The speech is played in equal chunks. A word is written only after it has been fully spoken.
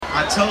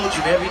I told you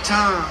every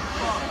time.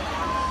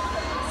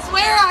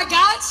 Swear I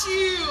got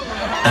you.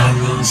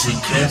 Rules and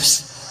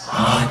Crips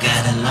all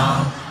got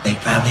along. They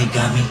probably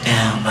got me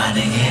down by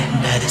the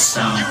end of the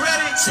song.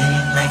 Seem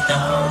like the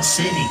whole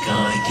city go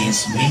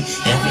against me.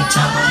 Every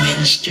time I'm in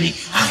the street,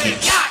 I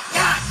hear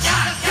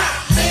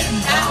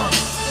letting down,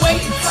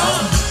 waiting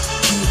for.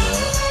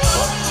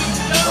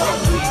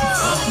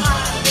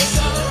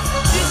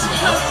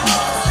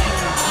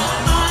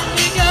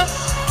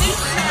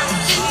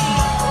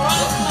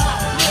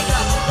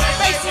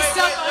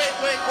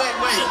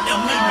 Wait.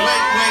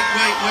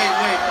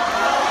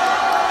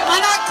 Am I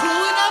not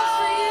cool enough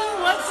for you?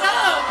 What's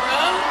up,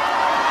 bro?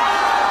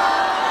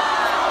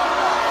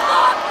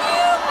 Fuck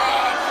you,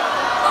 bitch!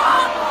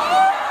 Fuck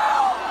you!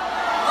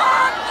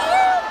 Fuck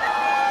you,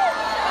 bitch!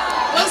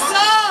 What's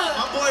up?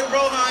 My boy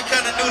Rohan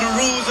kind of knew the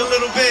rules a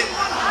little bit.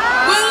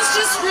 Will's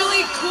just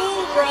really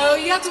cool, bro.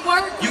 You have to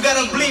work. You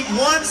gotta bleep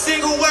one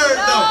single word,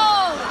 though.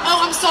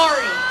 Oh, I'm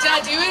sorry. Did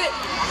I do it?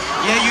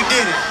 Yeah, you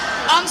did it.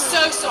 I'm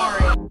so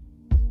sorry.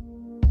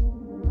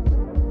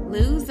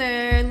 Loser.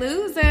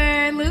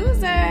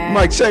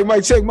 Mic check.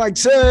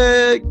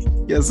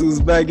 Guess who's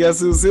back? Guess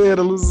who's here?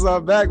 The losers are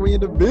back. We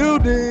in the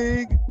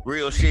building.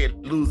 Real shit,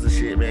 loser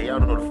shit, man. Y'all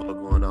know what the fuck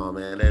going on,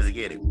 man. Let's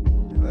get it.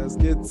 Let's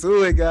get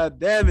to it. God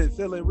damn it.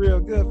 Feeling real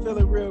good.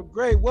 Feeling real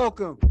great.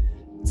 Welcome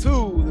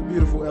to the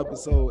beautiful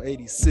episode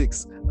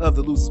 86 of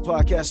the Losers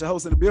Podcast. Your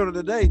host in the building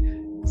today,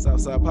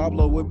 Southside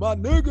Pablo with my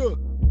nigga,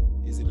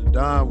 Izzy the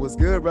Don. What's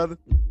good, brother?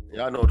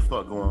 Y'all know what the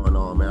fuck going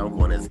on, man. I'm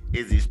going as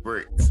Izzy's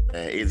Bricks,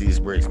 man. Izzy's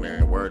Bricks,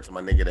 man. Word to my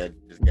nigga that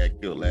just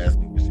got killed last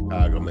week in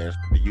Chicago, man. It's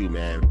for you,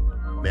 man.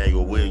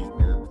 Manuel Williams,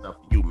 man. Stuff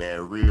for you,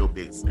 man. Real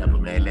big stepper,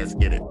 man. Let's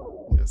get it.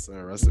 Yes,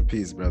 sir. Rest in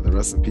peace, brother.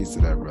 Rest in peace to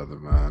that brother,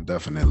 man.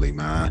 Definitely,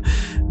 man.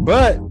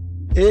 But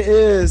it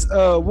is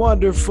a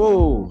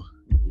wonderful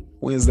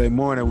Wednesday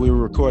morning. We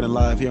were recording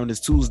live here on this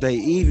Tuesday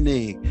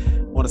evening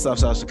on the South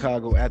Side of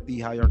Chicago at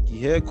the Hierarchy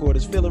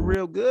headquarters. Feeling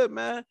real good,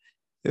 man.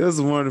 It was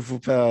a wonderful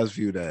past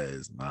few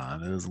days,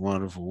 man. It was a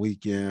wonderful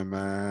weekend,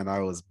 man. I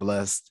was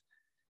blessed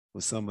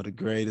with some of the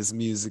greatest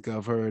music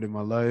I've heard in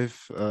my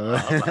life. He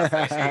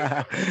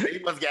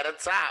must get a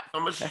top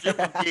from a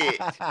stripper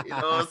bitch. You know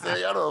what I'm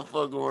saying? Y'all know what the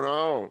fuck going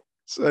on.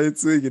 Straight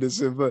tweaking and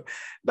shit. But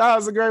that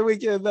was a great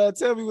weekend, man.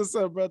 Tell me what's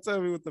up, bro.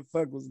 Tell me what the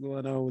fuck was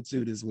going on with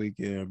you this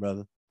weekend,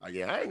 brother. Oh,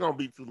 yeah, I ain't gonna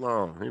be too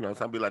long. You know,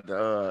 some be like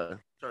the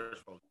church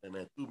folks say,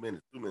 man, 2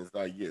 minutes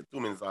all you get. 2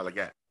 minutes all I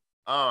got.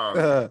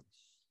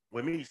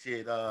 With me,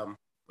 shit,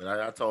 when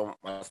I told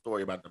my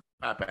story about the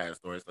Popeye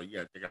story, so you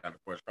gotta check out the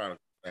first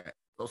chronicle of that.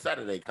 So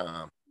Saturday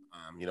come,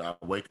 you know, I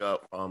wake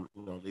up from,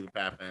 you know, leaving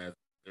Popeyes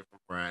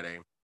different Friday.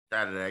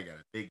 Saturday, I got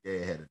a big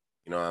day ahead of me,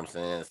 you know what I'm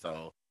saying?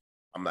 So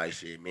I'm like,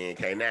 shit, me and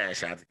K9,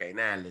 shout out to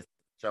K9, listen to the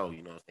show,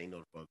 you know what I'm saying? Know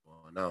the fuck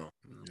going on.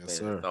 Yes,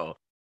 sir. So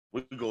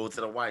we go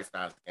to the White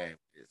Sox game.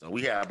 So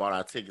we had bought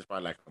our tickets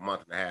probably like a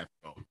month and a half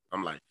ago.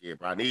 I'm like, shit,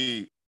 bro, I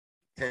need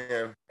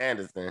Tim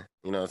Anderson,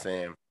 you know what I'm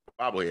saying?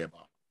 Bobblehead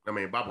ball. I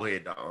mean,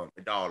 bobblehead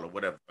doll or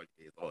whatever the fuck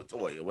it is, or a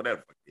toy or whatever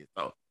the fuck it is.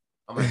 So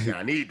I'm like, yeah,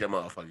 I need them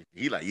motherfuckers.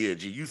 He like, yeah,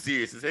 G, you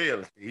serious as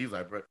hell. He's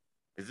like, bro,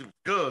 it's just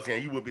cuz,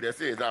 you would be that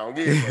serious. I don't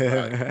get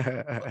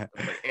it.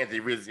 Like Anthony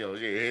Rizzo,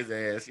 yeah, his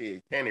ass,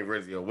 shit, Kenny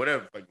Rizzo,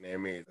 whatever the fuck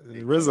name is.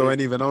 Rizzo ain't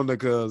even on the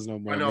cuz no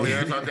more. I know, yeah,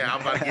 that's what I'm saying.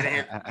 I'm about to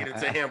get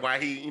into him while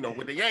he, you know,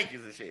 with the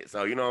Yankees and shit.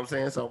 So, you know what I'm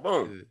saying? So,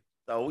 boom.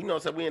 So, you know,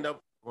 so we end up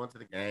going to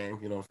the game,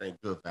 you know what I'm saying?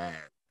 Good vibes.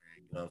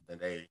 You know what I'm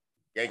saying?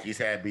 Yankees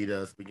had beat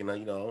us, speaking of,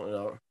 you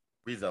know,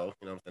 Rizzo,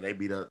 you know what I'm saying? They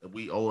beat us.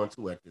 We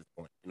 0-2 at this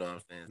point. You know what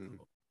I'm saying?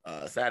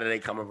 So, Saturday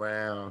come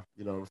around,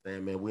 you know what I'm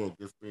saying, man? We in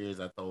good spirits.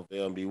 I told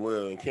Phil and B.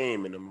 Will and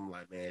Kim and them, I'm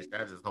like, man, I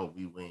just hope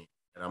we win.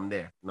 And I'm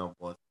there. You know,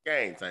 boys,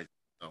 game type.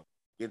 So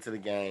get to the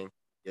game,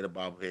 get a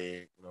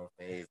bobblehead, you know what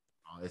I'm saying?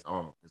 It's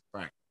on. It's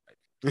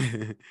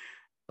practice.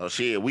 So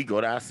shit, we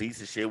go to our seats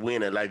and shit, we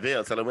in it like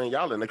they'll tell them, man,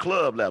 y'all in the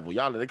club level.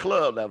 Y'all in the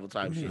club level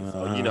type shit.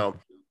 So, you know,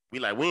 we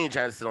like, we ain't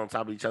trying to sit on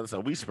top of each other, so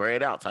we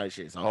spread out type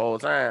shit. So the whole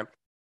time,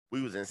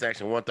 we was in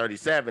section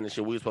 137 and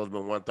shit. We was supposed to be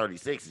in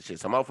 136 and shit.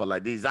 So motherfucker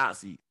like these out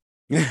seats.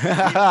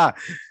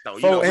 So,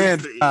 4 and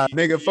 5,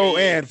 nigga. 4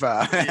 and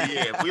 5.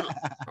 Yeah.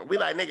 We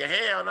like, nigga,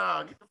 hell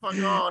no. Get the fuck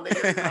on,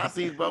 nigga. I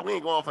see, but we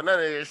ain't going for none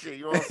of this shit.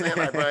 You know what I'm saying?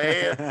 Like, bro,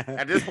 hell,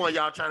 at this point,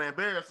 y'all trying to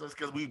embarrass us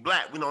because we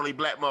black. We the only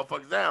black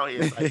motherfuckers down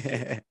here.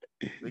 Like,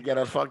 we get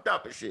us fucked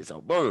up and shit.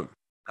 So, boom.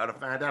 How to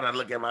find out, I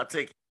look at my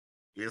ticket.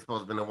 It's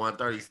supposed to be in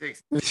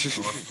 136.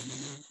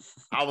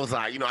 I was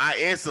like, you know, I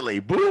instantly,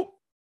 boop.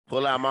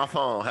 Pull out my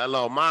phone.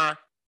 Hello, Ma.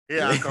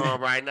 Here I come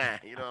right now.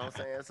 You know what I'm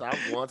saying? So I'm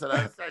going to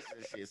that section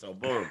and shit. So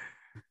boom.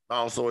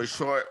 Long story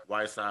short,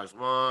 White Sox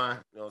won.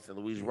 You know what I'm saying?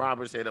 Luis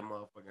Roberts hit a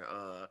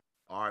motherfucking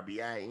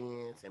RBI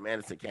in. Tim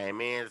Anderson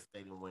came in. The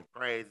stadium went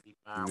crazy.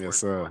 Yes,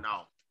 sir.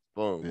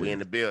 Boom. We in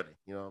the building.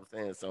 You know what I'm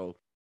saying? So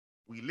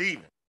we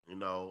leaving. You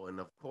know, and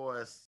of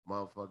course,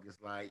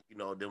 motherfuckers like, you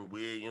know, them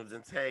Williams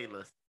and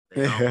Taylors.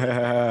 They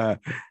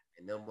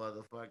and them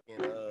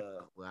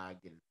motherfucking, well, I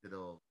get it to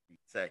those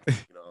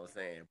seconds, you know what I'm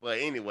saying? But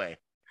anyway,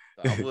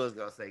 So I was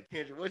gonna say,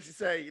 Kendrick, what you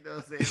say? You know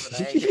what I'm saying?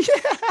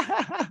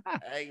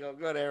 But I ain't gonna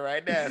go there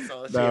right now.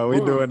 So shit, No, we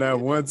boom. doing that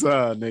one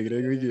time,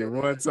 nigga. We get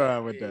one Yeah,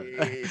 time with nah,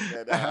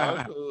 I'm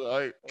that. cool.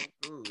 I'm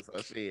cool.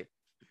 So shit.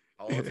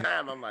 Whole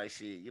time I'm like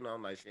shit,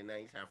 I'm like shit. Now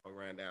you trying to fuck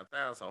around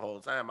downtown. So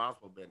whole time I was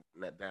supposed to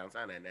be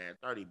downtown at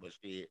 9:30, but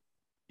shit,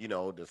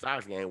 the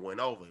Sox game went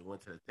over. It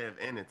went to the 10th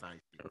inning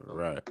type shit. So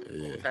Right. whole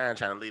Yeah. time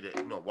trying to leave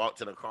it, walk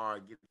to the car,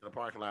 get to the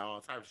parking lot,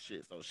 all types of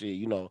shit. So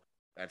shit,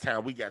 that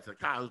time we got to the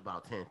car, it was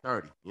about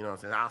 10:30. You know what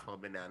I'm saying? I was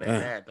supposed to be down there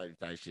at 9:30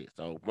 type shit.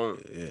 So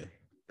boom, Yeah.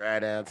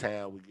 drive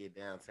downtown. We get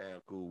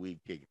downtown, cool. We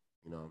kick it.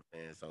 You know what I'm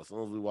saying? So as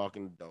soon as we walk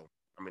in the door,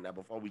 now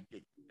before we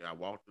kick it, I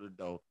walk through the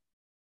door.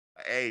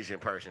 An Asian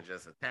person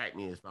just attacked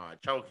me and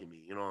started choking me.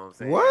 You know what I'm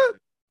saying? What?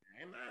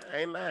 I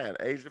ain't lying.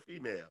 Asian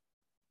female.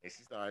 And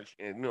she started,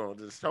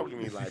 just choking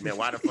me like, man,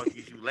 why the fuck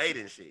is you late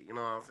and shit? You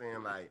know what I'm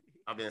saying? Like,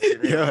 I've been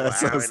sitting here Yo, for an that's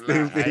so hour and lie.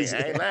 I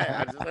stupid. ain't lying.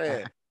 I just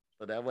saying.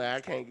 So that way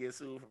I can't get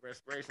sued for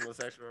respiration or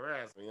sexual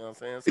harassment. You know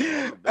what I'm saying? So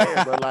I'm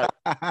damn, bro. Like,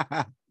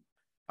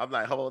 I'm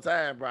like, whole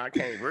time, bro, I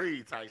can't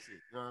breathe type shit.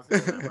 You know what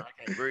I'm saying? Like, bro,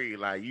 I can't breathe.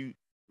 Like, you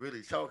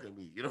really choking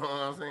me. You know what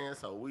I'm saying?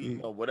 So we,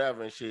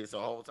 whatever and shit. So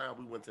the whole time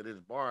we went to this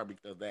bar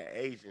because that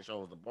Asian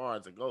shows the bar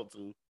to go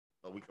to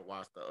so we could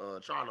watch the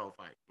Charlo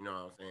fight. You know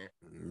what I'm saying?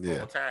 The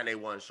whole time they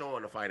wasn't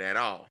showing the fight at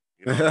all.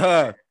 You know what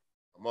I'm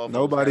saying?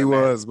 Nobody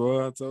was,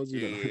 boy. I told you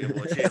Yeah, that.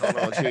 boy, chill. Hold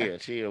on,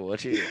 chill, boy,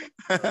 chill.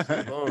 So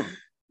shit, boom.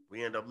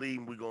 We end up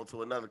leaving. We going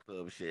to another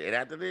club and shit. And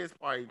after this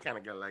party, kind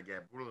of got blurry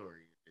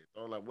and shit.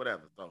 So like,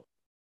 whatever. So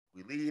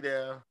we leave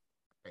there.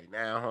 Okay,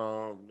 now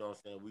home. You know what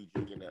I'm saying? We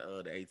drinking the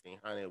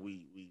 1800.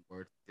 We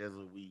work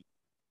together. We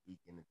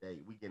getting the day.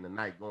 We getting the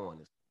night going.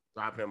 Just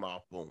drop him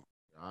off. Boom.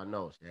 Y'all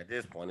know. Shit, at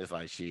this point, it's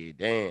like shit.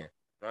 Damn.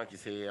 Drunk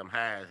as hell. I'm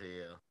high as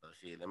hell. So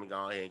shit. Let me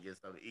go ahead and get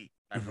something to eat.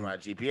 Like for my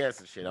GPS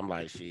and shit. I'm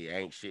like shit.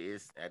 Ain't shit.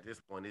 It's at this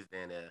point. It's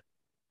down there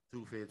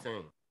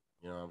 2:15.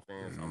 You know what I'm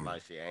saying? So I'm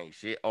like shit. Ain't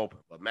shit open.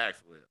 But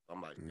Maxwell. So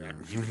I'm like shit, I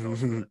can even go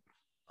to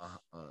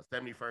the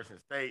 71st and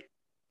State.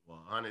 Well,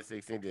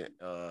 116th,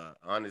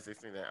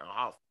 116th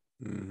house.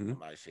 I'm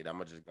like, shit, I'm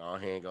gonna just go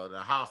ahead and go to the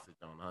house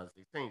on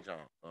 116th John.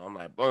 So I'm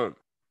like, boom,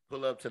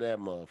 pull up to that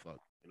motherfucker.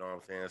 You know what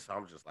I'm saying? So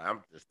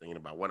I'm just thinking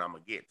about what I'm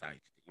gonna get type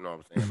shit. You know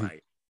what I'm saying?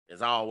 Like,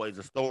 there's always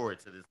a story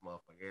to this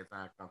motherfucker. Every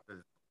time I come to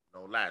this,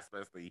 no lie,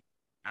 especially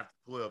after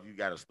 12, you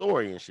got a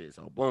story and shit.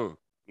 So boom,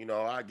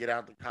 I get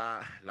out the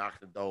car, lock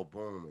the door,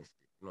 boom, and shit.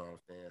 You know what I'm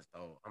saying?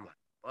 So I'm like,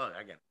 fuck,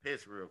 I got to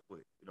piss real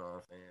quick. You know what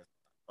I'm saying?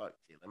 Fuck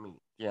shit,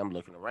 I'm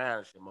looking around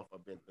and shit.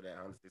 Motherfucker been through that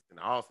 116.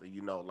 Also,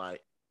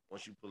 like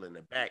once you pull in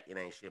the back, it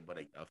ain't shit but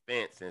a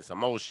fence and some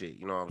more shit.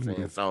 You know what I'm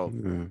saying? So,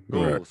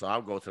 cool. Right. So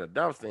I'll go to the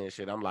dumpster and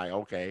shit. I'm like,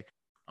 okay,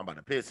 I'm about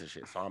to piss and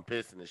shit. So I'm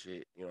pissing and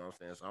shit. You know what I'm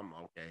saying? So I'm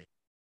okay.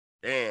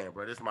 Damn,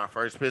 bro, this is my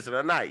first piss of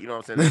the night. You know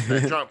what I'm saying? This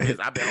is that drunk piss.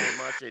 I've been holding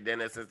my shit down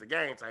there since the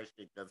game type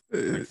shit. Because,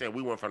 like I said,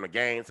 we went from the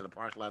game to the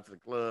parking lot to the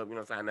club. You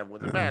know what I'm saying? I never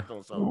went to the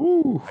bathroom. So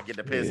Ooh, I get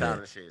the piss out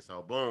and shit.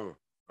 So, boom.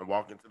 I'm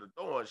walking to the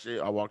door and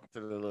shit. I walk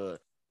into the little,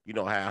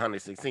 how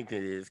 116th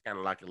is kind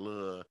of like a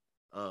little,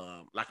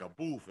 like a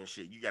booth and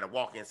shit. You got to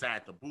walk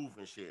inside the booth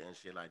and shit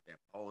like that.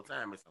 The whole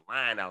time it's a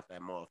line out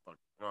that motherfucker.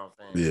 You know what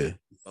I'm saying? Yeah.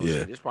 So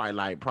shit, it's probably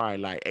like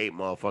 8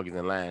 motherfuckers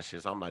in line and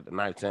shit. So I'm like the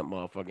 9th, 10th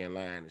motherfucker in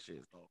line and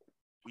shit. So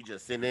we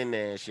just sitting in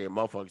there and shit,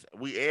 motherfuckers.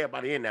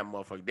 Everybody in that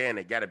motherfucker, then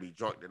they gotta be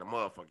drunk to the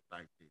motherfucker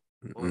like shit.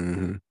 You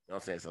know what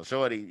I'm saying? So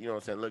Shorty, you know what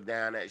I'm saying, look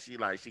down at she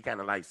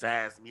kind of like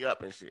sized me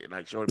up and shit.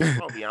 Like Shorty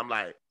before me, I'm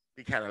like,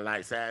 she kind of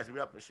like sized me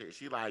up and shit.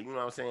 She like, you know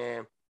what I'm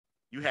saying?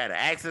 You had an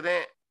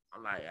accident?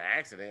 I'm like, an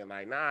accident?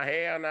 Like, nah,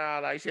 hell nah.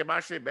 Like, shit,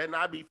 my shit better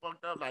not be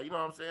fucked up. Like, you know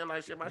what I'm saying?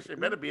 Like, shit, my shit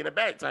better be in the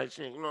back type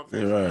shit. You know what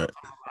I'm saying? Right.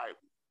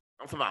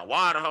 I'm talking about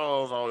water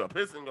hose or you're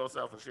pissing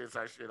yourself and shit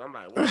type shit. I'm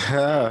like, what?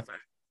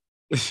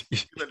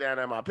 She look down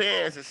at my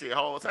pants and shit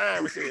whole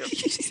time and shit.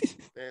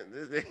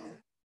 The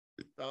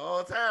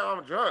whole time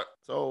I'm drunk.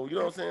 So, you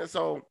know what I'm saying?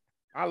 So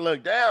I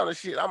look down and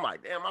shit. I'm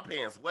like, damn, my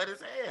pants wet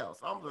as hell.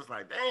 So I'm just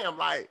like, damn,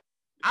 like,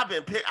 I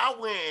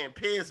went and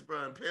pissed,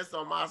 bro, and pissed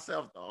on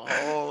myself the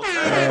whole time.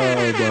 Oh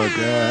my God.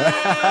 You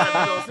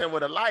know what I'm saying?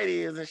 Where the light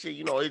is and shit,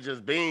 it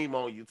just beam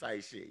on you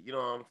type shit. You know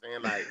what I'm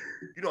saying? Like,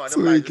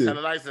 them lights just had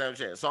the lights and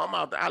shit. So I'm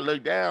out there, I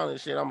look down and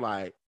shit. I'm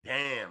like,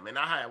 damn, and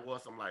I had wore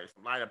some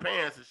lighter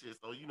pants and shit.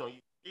 So, you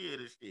see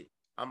this shit.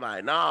 I'm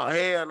like, nah,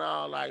 hell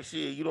no, like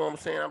shit, you know what I'm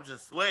saying? I'm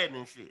just sweating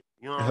and shit.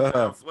 You know what I'm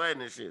saying? I'm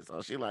sweating and shit.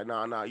 So she like,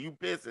 nah, you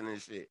pissing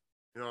and shit.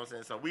 You know what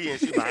I'm saying? So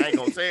she like, I ain't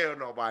gonna tell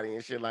nobody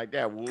and shit like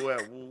that. Woo, woo,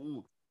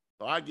 woo.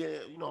 So I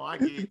get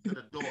to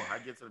the door. I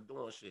get to the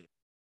door and shit.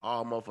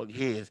 All motherfucking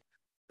heads.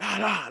 La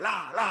la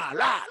la la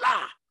la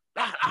la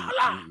la la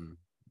la.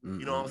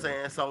 You know what I'm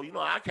saying? So,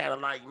 I kind of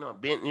like,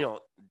 bent,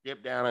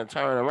 dip down and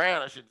turn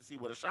around and shit to see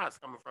where the shots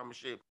coming from and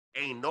shit.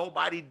 Ain't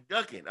nobody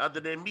ducking other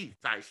than me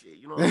type shit.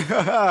 You know what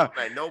I'm saying?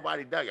 Like,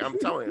 nobody ducking. I'm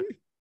telling you.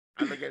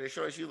 I look at it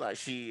short. She's like,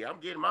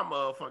 I'm getting my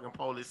motherfucking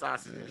Polish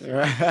sausage and shit.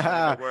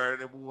 Like, the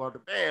word and move on the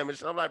bam. And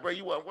shit. I'm like, bro,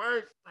 you want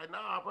words? Like,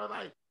 nah, bro,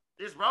 like,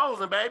 it's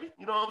Rosen, baby.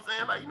 You know what I'm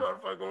saying? Like, you know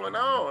what the fuck going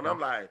on? And I'm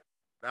like,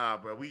 nah,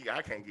 bro,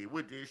 I can't get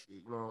with this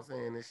shit. You know what I'm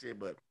saying? This shit,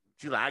 but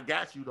She's like, I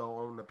got you though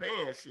on the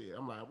pants shit.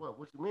 I'm like, what?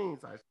 What you mean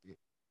type shit?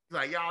 She's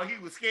like, y'all,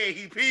 he was scared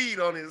he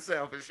peed on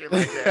himself and shit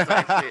like that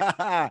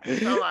type shit.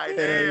 So I'm like,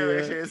 damn,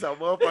 and shit. So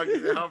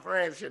motherfuckers and her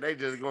friends shit, they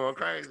just going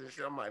crazy and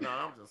shit. I'm like, no,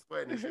 I'm just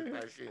sweating and shit,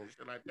 type shit and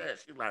shit like that.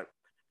 She's like,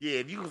 yeah,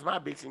 if you was my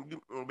bitch and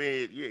you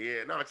bed,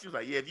 yeah. No, she was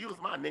like, yeah, if you was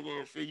my nigga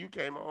and shit, you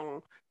came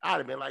home, I'd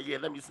have been like, yeah,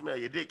 let me smell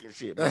your dick and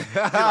shit. But she's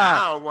like,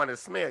 I don't want to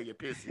smell your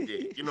pissy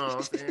dick. You know what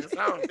I'm saying? So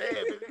I'm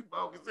dead, bitch, you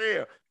broke as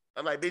hell.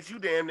 I'm like, bitch, you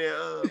damn near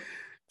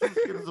 2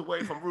 skittles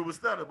away from Ruben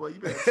Stutter, boy. You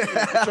better chill.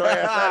 Get your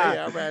ass out of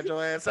here. I'll ride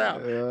your ass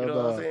out. You know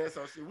what I'm saying?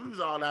 So shit, we was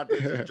all out there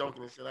just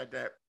joking and shit like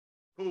that.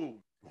 Cool.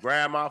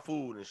 Grab my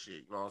food and shit.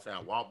 You know what I'm saying?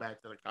 I walk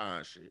back to the car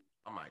and shit.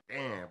 I'm like,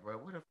 damn, bro,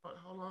 what the fuck?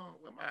 Hold on.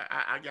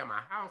 I got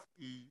my house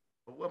keys,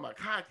 but where my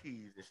car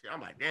keys and shit?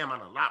 I'm like, damn, I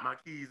done locked my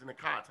keys in the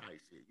car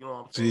type shit. You know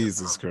what I'm saying?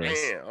 Jesus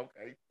Christ. Damn,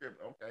 okay.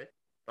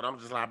 But I'm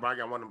just like, bro, I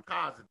got one of them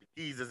cars. If the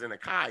keys is in the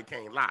car, it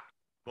can't lock.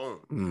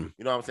 Boom.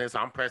 You know what I'm saying? So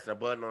I'm pressing a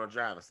button on the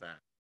driver's side.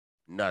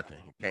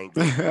 Nothing. Can't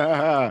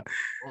get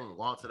boom.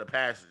 Walk to the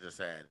passenger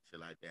side and shit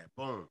like that.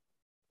 Boom.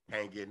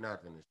 Can't get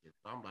nothing and shit.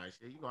 So I'm like,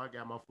 shit, I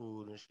got my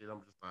food and shit.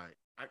 I'm just like,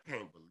 I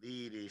can't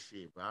believe this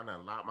shit, bro. I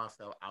done locked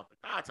myself out the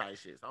car type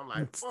shit. So I'm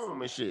like,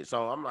 boom and shit.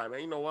 So I'm like,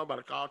 man, you know what? I'm about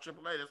to call AAA.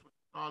 That's what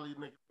you call these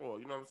niggas for.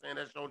 You know what I'm saying?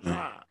 That's your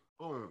job.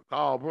 Boom.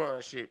 Call bro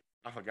and shit.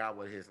 I forgot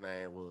what his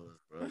name was,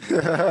 bro.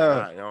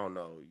 I don't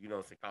know. You know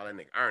what I'm saying? Call that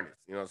nigga Ernest.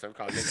 You know what I'm saying?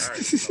 Call nigga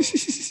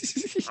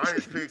Ernest. So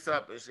Ernest picks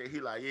up and shit. He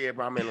like, yeah,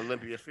 bro, I'm in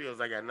Olympia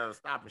Fields. I got another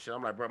stop and shit.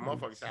 I'm like, bro,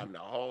 motherfuckers having a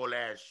whole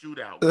ass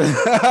shootout.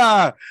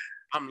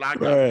 I'm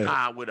locked out the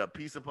car with a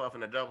piece of puff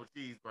and a double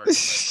cheeseburger.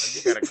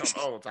 Like, bro, you gotta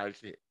come on type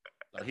shit.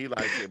 So he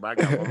like, shit, but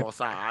I got one more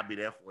side. I'll be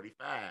there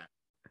 45.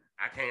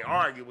 I can't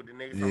argue with the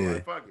niggas. So I'm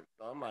like, fuck it.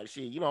 So I'm like,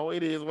 shit,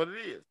 it is what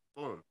it is.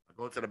 Boom. I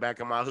go to the back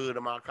of my hood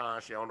of my car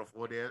and shit on the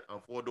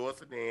four-door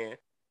sedan,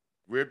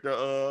 rip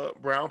the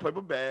brown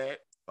paper bag,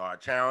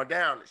 start chowing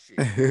down the shit.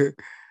 At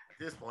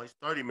this point,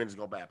 30 minutes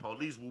go by.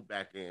 Police whoop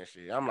back in and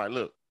shit. I'm like,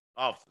 look,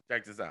 officer,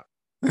 check this out.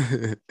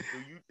 Do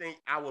you think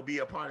I would be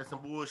a part of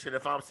some bullshit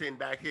if I'm sitting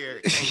back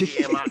here and can't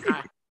get in my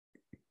car?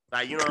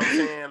 Like, you know what I'm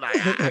saying? Like,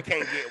 I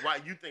can't get, why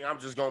you think I'm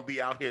just gonna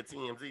be out here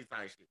TMZ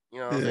type shit? You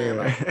know what I'm saying?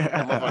 Like,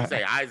 that motherfucker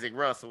say Isaac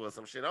Russell or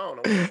some shit. I don't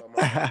know what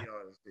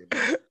motherfucker shit,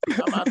 but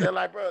I'm out there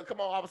like, bro, come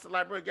on, officer,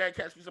 like, bro, gotta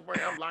catch me some brain.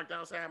 I'm locked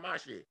outside my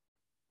shit.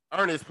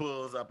 Ernest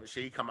pulls up and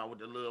shit. He come out with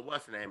the little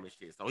what's the name and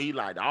shit. So he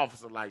like, the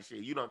officer like,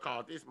 shit, you done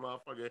called this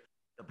motherfucker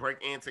to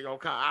break into your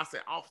car. I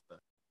said,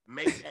 officer,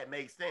 make that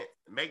make sense.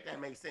 Make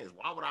that make sense.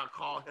 Why would I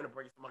call him to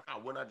break into my car?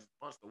 Wouldn't I just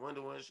punch the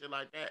window and shit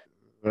like that?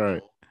 Right. So, you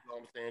know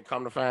what I'm saying?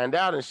 Come to find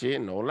out and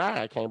shit, no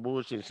lie, I can't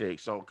bullshit shit.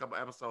 So a couple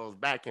episodes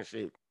back and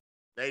shit,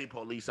 they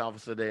police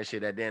officer there and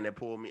shit that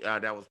pulled me,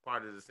 that was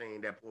part of the scene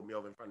that pulled me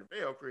over in front of the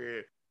Bell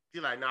crib. She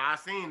like, nah, I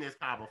seen this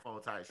car before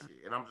type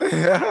shit. And I'm just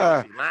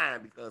like, she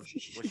lying because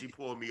when she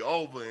pulled me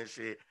over and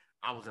shit,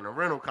 I was in a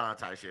rental car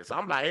type shit. So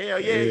I'm like, hell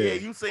yeah,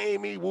 you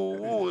seen me,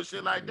 woo woo, and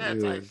shit like that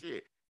type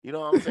shit. You know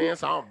what I'm saying?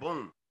 So I'm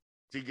boom.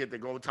 She get to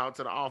go talk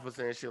to the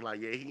officer and shit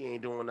like, yeah, he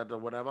ain't doing nothing or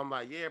whatever. I'm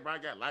like, yeah, bro, I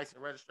got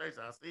license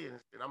registration. I see it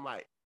and shit. I'm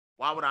like,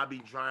 why would I be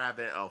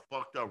driving a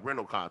fucked up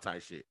rental car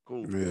type shit?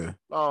 Cool. Yeah.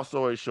 Long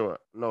story short.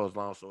 No, it's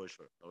long story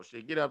short. So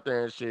shit, get up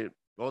there and shit.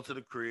 Go to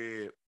the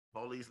crib.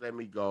 Police let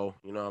me go.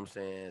 You know what I'm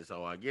saying?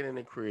 So I get in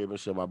the crib and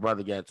shit. My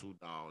brother got 2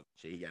 dogs.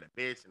 Shit, he got a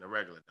bitch and a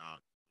regular dog.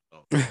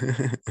 So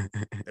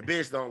the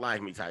bitch don't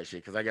like me type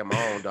shit because I got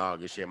my own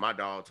dog and shit. My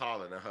dog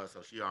taller than her,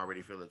 so she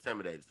already feel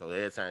intimidated. So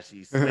every time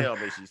she smell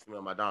me, she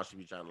smell my dog, she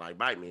be trying to like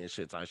bite me and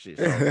shit type shit.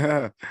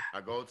 So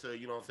I go to,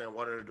 you know what I'm saying,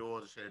 one of the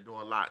doors and shit,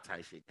 door locked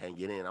type shit. Can't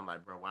get in. I'm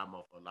like, bro, why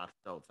motherfucker lock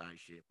the door type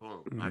shit?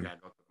 Boom. I gotta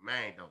go through the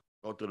main door.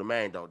 Go through the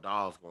main door.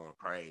 Dog's going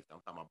crazy. I'm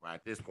talking about, bro,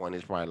 at this point,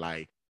 it's probably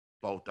like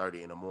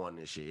 4:30 in the morning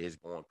and shit. It's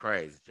going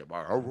crazy. Shit, so,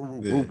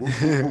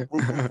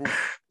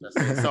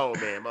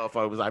 man,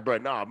 motherfucker was like, bro,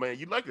 nah, man,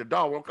 you lucky the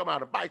dog won't come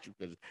out and bite you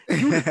because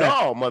you the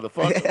dog,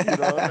 motherfucker. You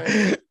know what I'm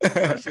saying?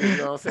 Shit, you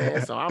know what I'm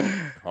saying? So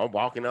I'm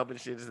walking up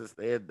and shit. Just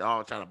the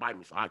dog trying to bite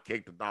me. So I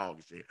kicked the dog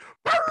and shit.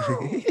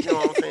 You know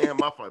what I'm saying?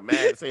 Motherfucker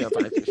mad as hell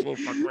type shit. She ain't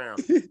fuck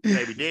around.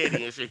 Baby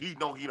daddy and shit. He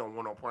know he don't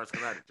want no parts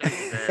because I had to check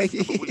his ass a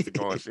couple weeks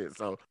ago and shit.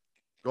 So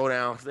go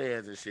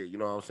downstairs and shit, you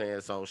know what I'm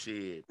saying? So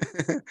shit, you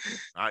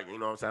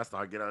know what I'm saying? I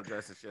start getting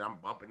undressed and shit. I'm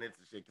bumping into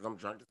shit because I'm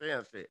drunk as hell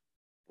and shit.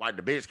 Like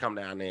the bitch come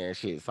down there and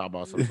shit, talk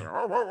about some shit.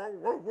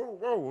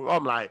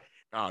 I'm like,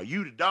 oh,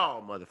 you the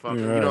dog, motherfucker. Right.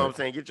 You know what I'm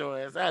saying? Get your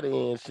ass out of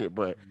here and shit.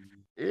 But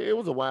it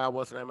was a wild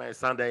what's that man?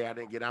 Sunday I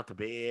didn't get out the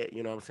bed.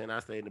 You know what I'm saying? I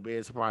stayed in the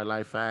bed so probably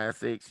like 5,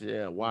 6.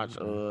 Yeah, watch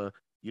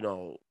you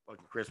know,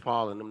 fucking Chris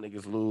Paul and them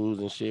niggas lose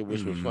and shit,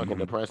 which was fucking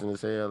depressing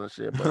as hell and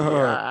shit. But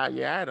I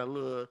had a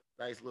little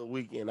nice little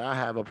weekend. I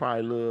have a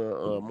probably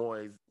little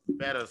more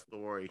better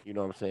story, you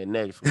know what I'm saying,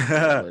 next week.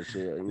 But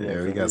shit, you know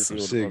Yeah, we got some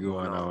shit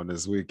going on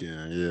this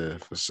weekend. Yeah,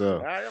 for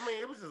sure. I mean,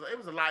 it was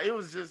a lot. It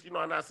was just, you know,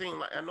 and I seen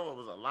like I know it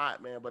was a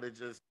lot, man, but it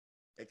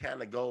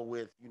kind of go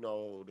with, you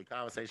know, the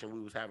conversation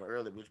we was having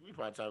earlier, which we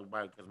probably talk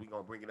about because we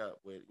gonna bring it up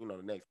with, you know,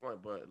 the next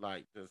point. But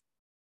like just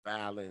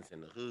violence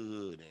in the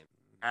hood and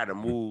how to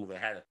move and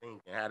how to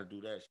think and how to do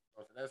that shit.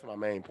 So that's my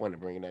main point of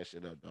bringing that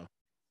shit up, though.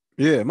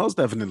 Yeah, most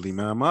definitely,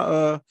 man.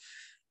 My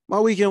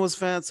weekend was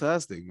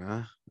fantastic,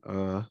 man.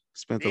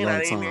 Spent a Then lot I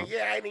of didn't even,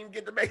 time. I didn't even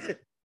get to make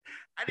it.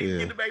 I didn't even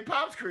get Yeah, to make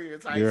Pop's career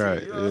type you're shit.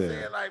 right. You know what I'm Yeah,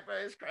 saying? Like,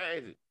 man, it's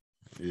crazy.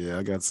 yeah.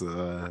 I got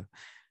to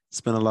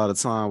spend a lot of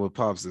time with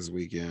Pops this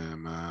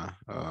weekend, man.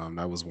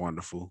 That was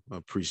wonderful.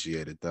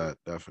 Appreciated that.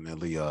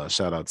 Definitely.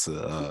 Shout out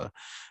to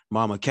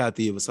Mama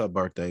Kathy. It was her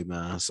birthday,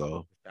 man.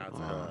 So Shout out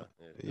to her.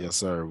 Yeah, yes,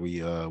 sir.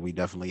 We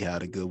definitely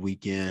had a good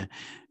weekend.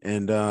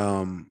 And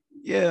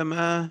yeah,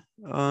 man.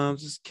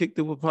 Just kicked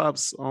it with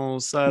Pops on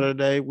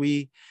Saturday.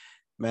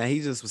 Man,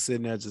 he just was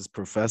sitting there just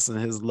professing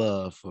his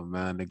love for,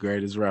 man, the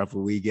greatest rapper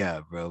we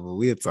got, bro. But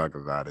we'll talk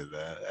about it,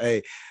 man.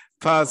 Hey,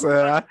 Pops, who,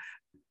 nigga?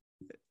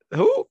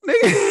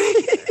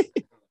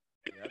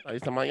 I thought you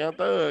talking about Young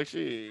Thug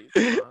shit.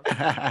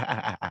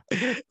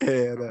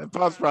 Yeah,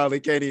 Pops probably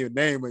can't even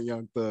name a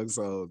Young Thug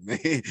song,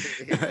 man.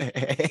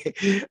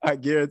 I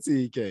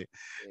guarantee he can't.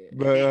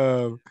 But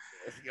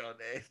Let's go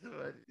next.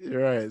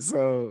 you're right.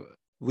 So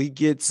we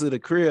get to the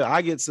crib.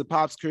 I get to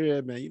Pop's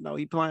crib, man. You know,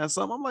 he playing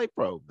something. I'm like,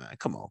 bro, man,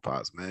 come on,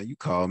 Pops, man. You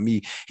called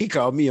me. He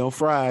called me on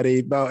Friday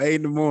about 8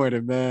 in the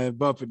morning, man,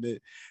 bumping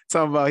it.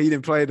 Talking about he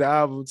didn't play the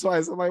album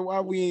twice. I'm like,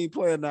 why we ain't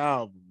playing the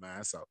album,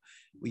 man? So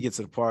we get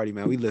to the party,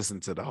 man. We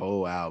listened to the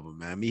whole album,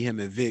 man. Me, him,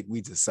 and Vic,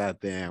 we just sat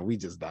there and we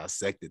just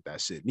dissected that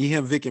shit. Me,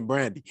 him, Vic, and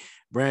Brandy.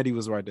 Brandy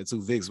was right there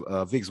too. Vic's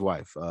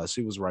wife.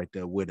 She was right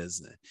there with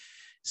us. And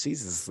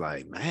she's just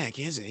like, man,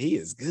 Kendrick, he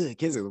is good.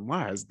 Kendrick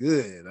Lamar is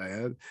good.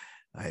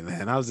 Like,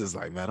 man, I was just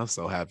like, man, I'm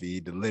so happy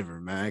he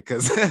delivered, man,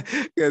 because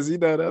you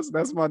know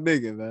that's my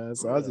nigga, man.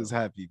 So I was just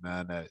happy,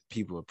 man, that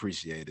people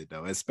appreciate it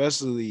though,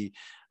 especially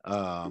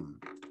I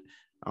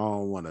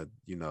don't want to,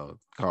 you know,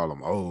 call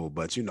them old,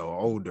 but you know,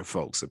 older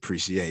folks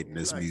appreciating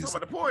this Like some music.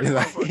 of the poor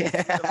Like,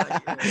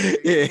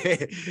 yeah,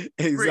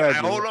 exactly. Like,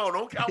 hold on,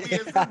 don't count me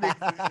as the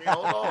niggas. Shit.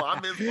 Hold on,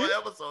 I'm in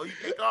forever, so you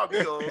can't call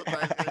me old.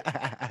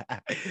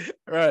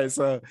 Right.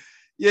 So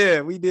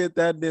yeah, we did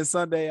that. Then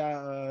Sunday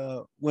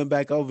I went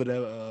back over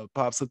there.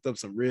 Pops hooked up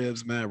some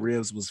ribs, man.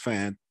 Ribs was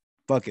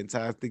fucking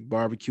tastic.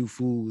 Barbecue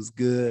food was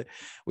good.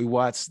 We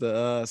watched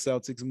the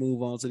Celtics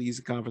move on to the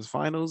Eastern Conference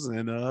Finals,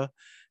 and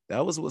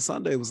that was what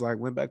Sunday was like.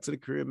 Went back to the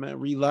crib, man.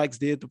 Relaxed,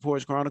 did the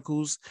Porch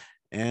Chronicles,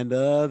 and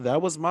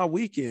that was my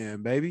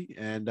weekend, baby.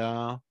 And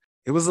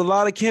it was a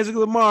lot of Kendrick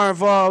Lamar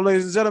involved,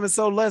 ladies and gentlemen.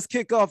 So let's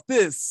kick off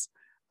this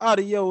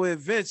audio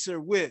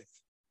adventure with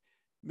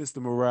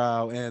Mr.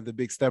 Morale and the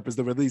Big Steppers.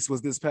 The release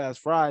was this past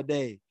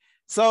Friday.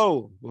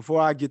 So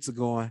before I get to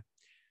going,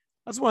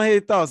 I just want to hear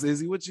your thoughts,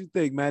 Izzy. What you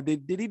think, man?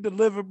 Did he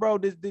deliver, bro?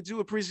 Did you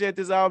appreciate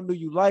this album? Do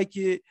you like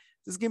it?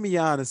 Just give me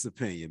your honest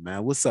opinion,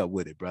 man. What's up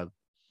with it, brother?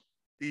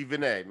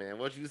 Stephen A, man,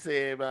 what you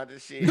say about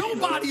this shit?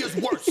 Nobody is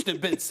worse than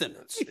Ben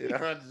Simmons.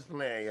 I'm just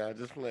playing, y'all.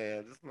 Just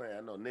playing.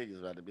 I know niggas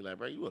about to be like,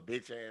 bro, you a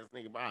bitch ass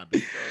nigga, bro. I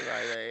bitch.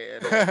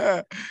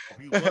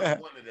 You one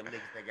of them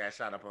niggas that got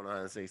shot up on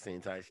 116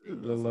 type shit. You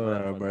know, Lord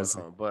have mercy.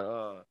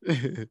 But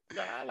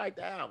I like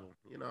the album.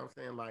 You know what I'm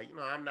saying? Like, you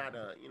know, I'm not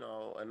a, you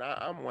know, and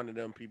I'm one of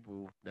them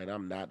people that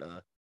I'm not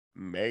a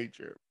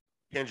major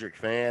Kendrick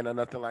fan or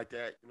nothing like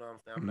that. You know what I'm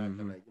saying? I'm not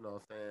gonna, you know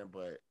what I'm saying?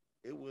 But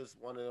it was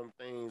one of them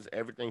things.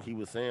 Everything he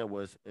was saying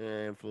was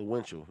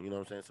influential. You know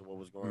what I'm saying? So what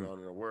was going on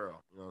in the world?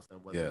 You know what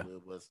I'm saying? Whether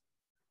it was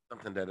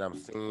something that I'm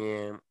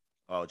seeing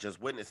or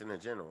just witnessing in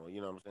general. You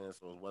know what I'm saying?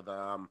 So whether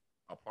I'm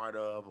a part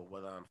of or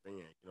whether I'm seeing,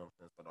 you know what I'm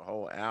saying? So the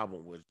whole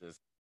album was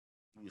just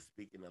he was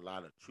speaking a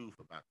lot of truth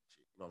about the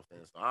shit. You know what I'm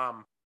saying? So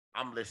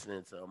I'm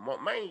listening to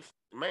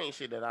main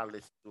shit that I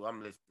listen to. I'm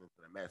listening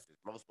to the message.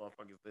 Most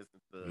motherfuckers listen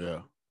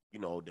to you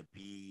know the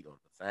beat or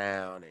the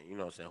sound and you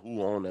know what I'm saying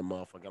who on that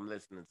motherfucker. I'm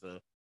listening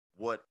to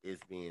what is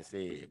being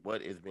said,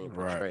 what is being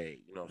portrayed.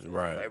 You know what I'm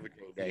saying? So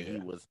everything that he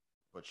was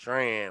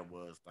portraying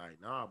was like,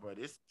 nah, but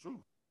it's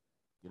true.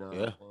 You know what I'm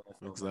saying?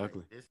 So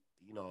exactly. Like, this,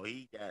 you know,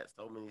 he got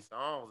so many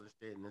songs and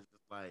shit, and it's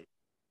just like,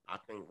 I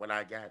think when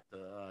I got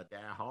to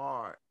that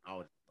hard, I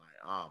was like,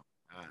 oh,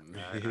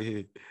 I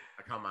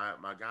call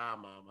my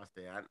godmom. I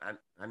said,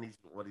 I need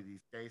one of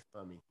these skates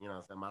for me. You know what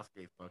I'm saying? My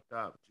skate fucked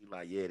up. She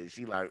like, yeah.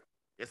 She like,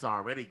 it's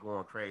already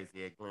going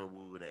crazy at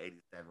Glenwood at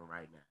 87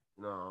 right now.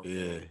 You know what I'm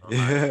saying? So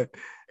like,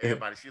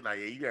 everybody, she like,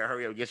 yeah, you gotta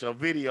hurry up and get your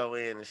video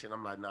in and shit.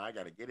 I'm like, no, I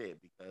gotta get it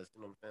because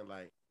you know what I'm saying?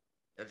 Like,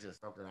 that's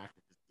just something I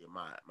can just get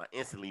my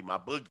instantly my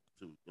boogie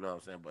to. You know what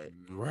I'm saying? But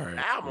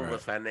the album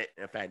was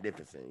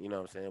magnificent. You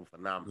know what I'm saying?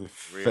 Phenomenal.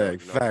 Real,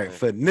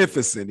 Fact,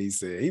 magnificent. He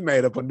said he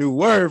made up a new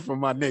word for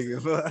my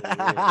niggas.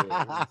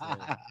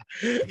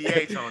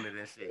 PH on it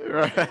and shit. You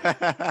know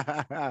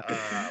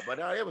but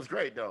it was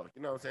great though.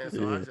 You know what I'm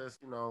saying? So I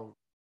just, you know,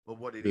 for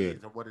what it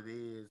is and what it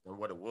is and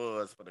what it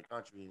was for the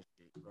country and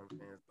shit. You know what I'm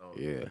saying? So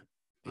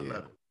I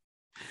love it.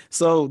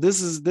 So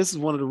this is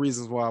one of the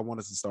reasons why I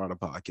wanted to start a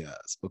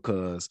podcast,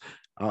 because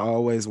I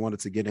always wanted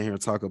to get in here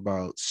and talk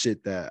about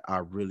shit that I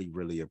really,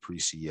 really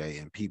appreciate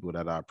and people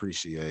that I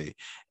appreciate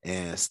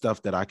and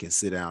stuff that I can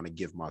sit down and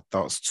give my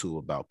thoughts to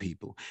about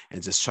people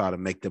and just try to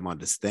make them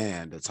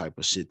understand the type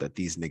of shit that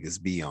these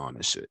niggas be on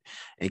and shit.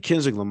 And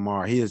Kendrick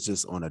Lamar, he is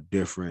just on a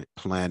different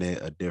planet,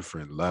 a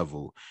different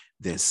level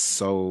than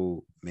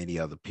so many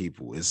other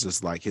people. It's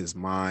just like his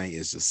mind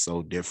is just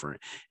so different.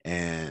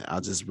 And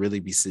I'll just really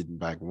be sitting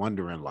back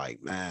wondering,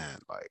 like, man,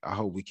 like, I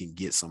hope we can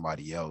get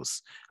somebody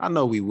else. I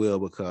know we will,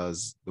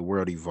 because the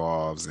world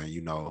evolves and,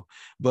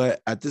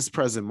 but at this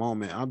present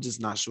moment, I'm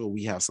just not sure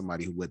we have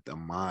somebody who with the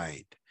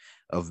mind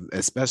of,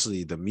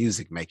 especially the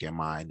music making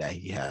mind that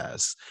he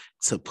has,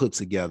 to put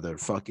together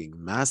fucking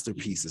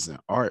masterpieces and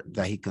art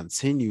that he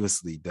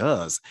continuously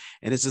does.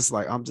 And it's just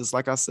like, I'm just,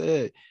 like I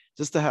said,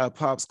 just to have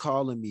Pops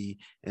calling me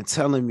and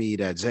telling me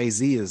that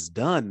Jay-Z is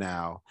done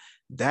now,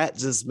 that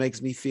just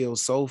makes me feel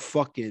so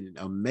fucking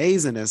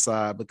amazing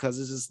inside, because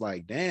it's just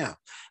like, damn,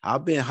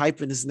 I've been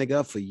hyping this nigga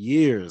up for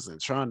years and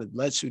trying to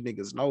let you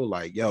niggas know,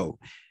 like, yo,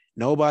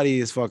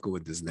 nobody is fucking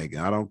with this nigga.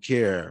 I don't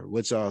care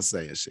what y'all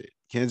say and shit.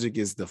 Kendrick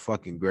is the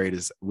fucking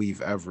greatest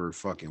we've ever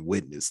fucking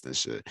witnessed and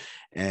shit.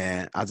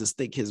 And I just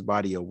think his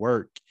body of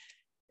work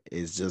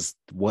is just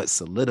what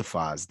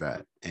solidifies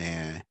that.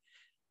 And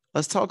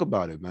let's talk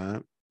about it,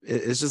 man.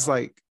 It's just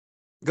like,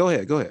 go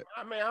ahead.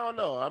 I mean, I don't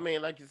know. I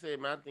mean, like you said,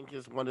 man, I think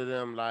it's one of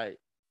them. Like,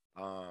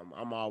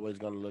 I'm always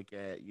gonna look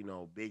at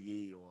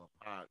Biggie or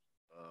Pac,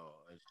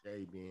 as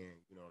Jay being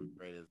the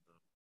greatest of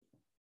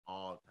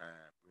all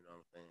time. You know what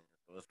I'm saying?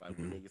 So it's like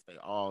when niggas say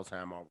all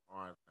time or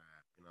our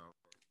time. You know,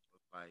 so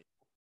it's like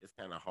it's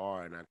kind of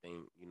hard. And I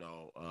think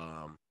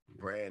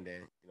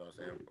Brandon, what I'm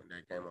saying, when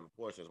that came on the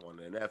porch, was one of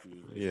their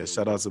nephews. Yeah,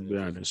 shout out to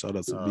Brandon. Shout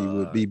out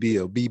to B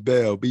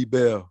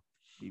Bell.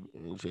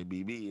 And say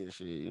BB and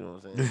shit. You know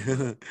what I'm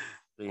saying?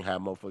 Thing how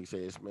motherfuckers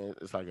say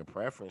it's like a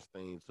preference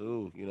thing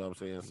too. You know what I'm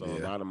saying? So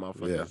a lot of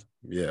motherfuckers,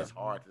 it's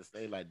hard to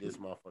say like this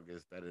motherfucker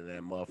is better than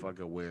that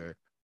motherfucker where,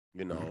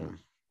 you know,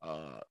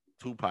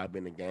 Tupac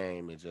in the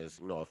game and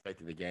just,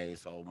 affected the game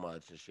so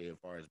much and shit as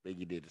far as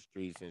Biggie did the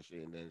streets and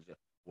shit, and then just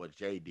what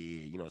Jay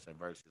did,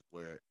 versus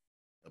where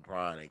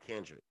LeBron and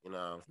Kendrick, you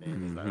know what I'm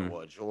saying? It's like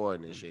what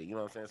Jordan and shit, you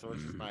know what I'm saying? So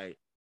it's just like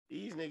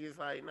these niggas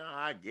like, nah,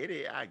 I get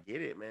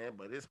it, man.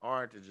 But it's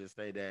hard to just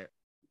say that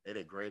they're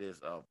the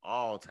greatest of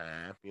all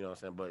time. You know what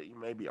I'm saying? But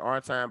maybe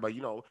our time, but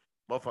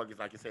motherfuckers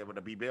like you said, when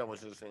the BBL was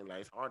just saying,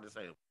 like, it's hard to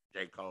say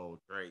J. Cole,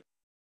 Drake,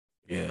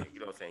 you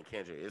know what I'm saying,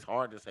 Kendrick. It's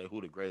hard to say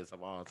who the greatest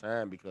of all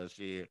time because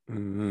shit, we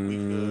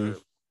could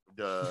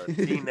the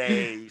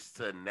teenage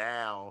to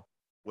now,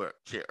 where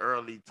shit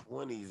early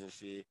 20s and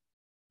shit.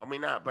 I mean,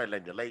 not but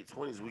like the late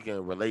 20s, we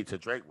can relate to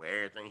Drake with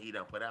everything he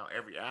done put out.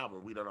 Every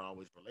album we don't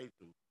always relate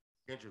to.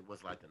 Kendrick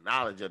was like the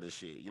knowledge of the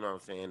shit, you know what I'm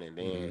saying? And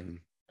then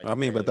I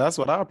mean, but that's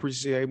what I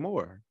appreciate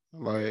more.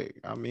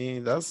 Like, I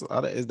mean, that's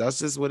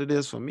just what it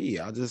is for me.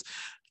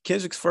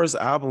 Kendrick's first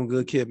album,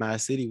 Good Kid, Mad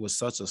City, was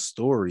such a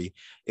story.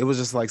 It was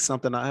just like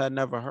something I had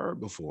never heard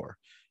before.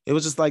 It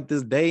was just like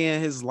this day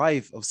in his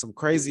life of some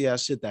crazy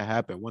ass shit that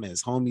happened. One of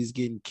his homies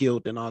getting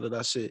killed and all of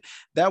that shit.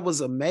 That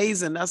was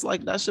amazing. That's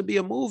like, that should be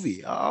a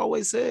movie. I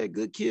always said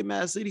Good Kid,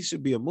 Mad City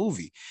should be a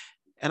movie.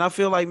 And I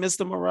feel like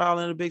Mr. Morale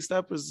and the Big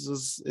Steppers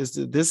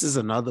this is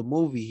another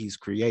movie he's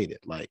created.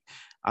 Like,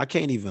 I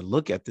can't even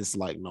look at this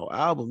like no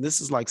album.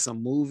 This is like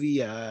some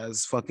movie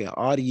as fucking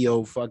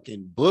audio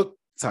fucking book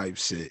type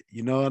shit.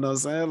 You know what I'm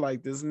saying?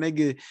 Like, this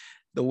nigga,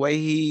 the way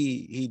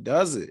he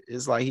does it,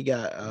 it's like he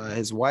got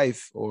his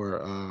wife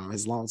or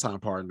his longtime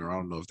partner. I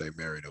don't know if they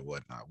married or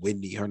whatnot.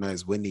 Whitney, her name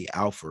is Whitney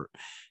Alford.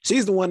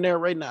 She's the one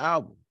narrating the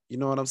album. You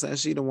know what I'm saying?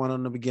 She the one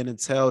on the beginning.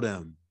 Tell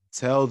them,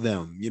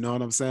 you know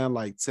what I'm saying?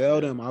 Like, tell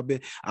them I've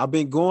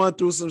been going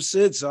through some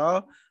shit,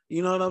 y'all.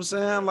 You know what I'm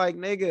saying? Like,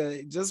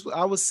 nigga,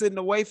 I was sitting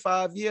away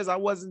 5 years. I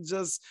wasn't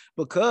just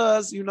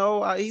because,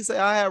 he said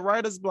I had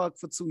writer's block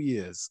for 2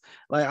 years.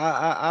 Like,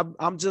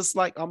 I'm just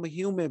like, I'm a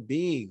human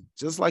being,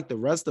 just like the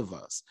rest of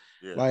us.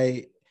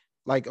 Yeah.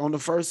 Like on the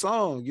first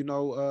song,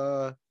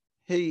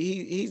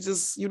 he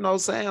just,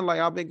 saying like,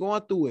 I've been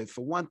going through it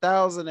for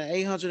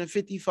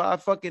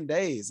 1,855 fucking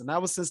days. And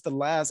that was since the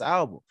last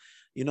album.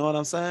 You know what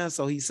I'm saying?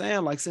 So he's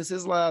saying like, since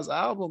his last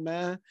album,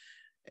 man,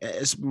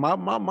 it's my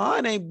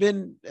mind ain't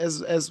been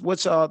as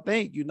what y'all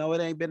think.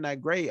 It ain't been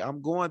that great.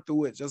 I'm going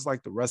through it just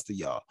like the rest of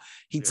y'all.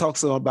 He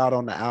talks about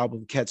on the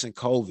album catching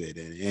COVID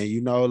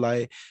and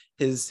like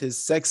his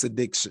sex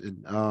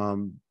addiction,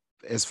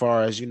 as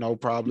far as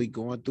probably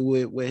going through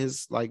it with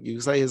his, like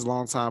you say, his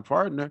longtime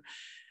partner.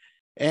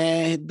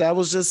 And that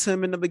was just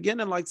him in the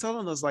beginning, like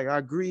telling us, like, I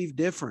grieve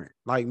different.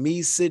 Like,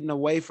 me sitting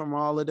away from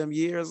all of them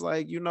years,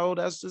 like,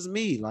 that's just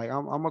me. Like,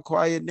 I'm a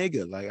quiet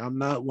nigga. Like, I'm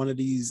not one of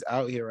these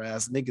out here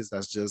ass niggas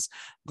that's just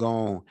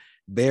gonna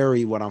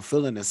bury what I'm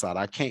feeling inside.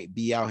 I can't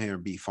be out here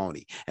and be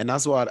phony. And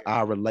that's why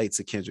I relate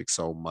to Kendrick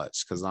so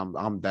much, because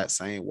I'm that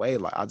same way.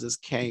 Like, I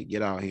just can't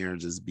get out here and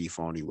just be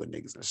phony with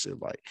niggas and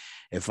shit. Like,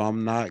 if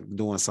I'm not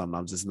doing something,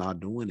 I'm just not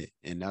doing it.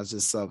 And that's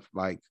just stuff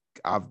like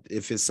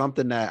if it's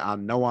something that I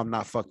know I'm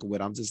not fucking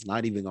with, I'm just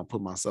not even gonna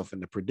put myself in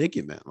the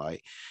predicament.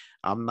 Like,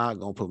 I'm not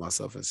gonna put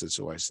myself in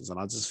situations. And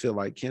I just feel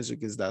like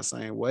Kendrick is that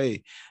same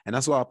way. And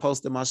that's why I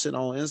posted my shit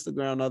on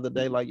Instagram the other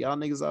day. Like, y'all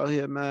niggas out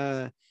here,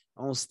 man,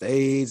 on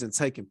stage and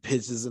taking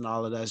pictures and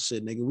all of that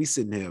shit, nigga. We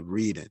sitting here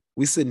reading.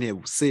 We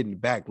sitting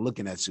back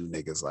looking at you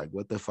niggas like,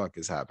 what the fuck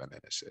is happening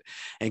and shit.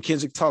 And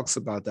Kendrick talks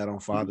about that on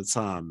Father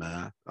Time,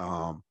 man.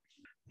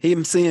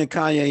 Him seeing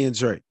Kanye and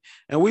Drake.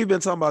 And we've been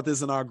talking about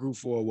this in our group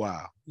for a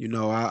while. You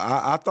know,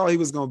 I thought he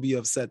was gonna be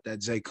upset that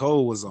J.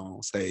 Cole was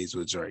on stage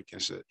with Drake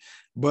and shit.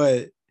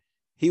 But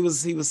he was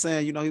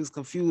saying, you know, he was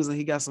confused and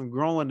he got some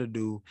growing to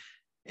do.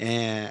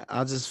 And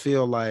I just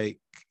feel like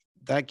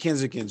that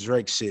Kendrick and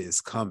Drake shit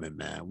is coming,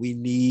 man. We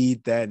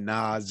need that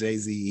Nas,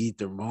 Jay-Z,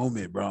 Ether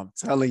moment, bro. I'm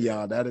telling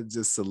y'all, that'll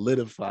just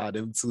solidify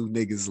them two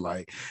niggas,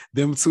 like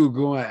them two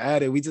going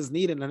at it. We just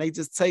need it. And they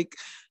just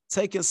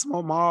taking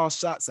small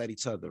shots at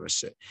each other and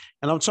shit.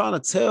 And I'm trying to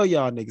tell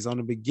y'all niggas, on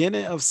the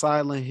beginning of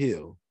Silent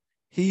Hill,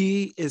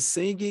 he is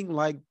singing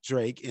like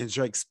Drake, and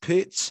Drake's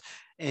pitch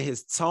and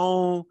his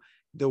tone,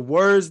 the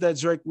words that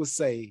Drake would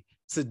say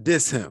to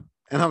diss him.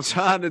 And I'm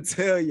trying to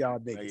tell y'all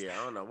niggas. Yeah,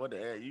 I don't know what the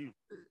hell you.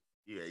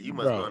 Yeah, you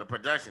must be on a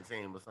production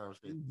team or some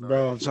shit.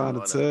 Bro, I'm trying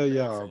to tell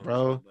y'all,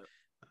 bro.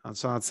 I'm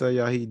trying to tell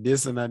y'all he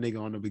dissing that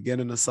nigga on the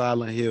beginning of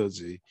Silent Hill,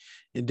 G.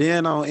 And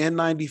then on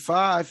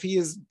N95, he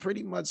is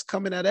pretty much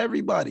coming at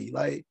everybody.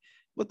 Like,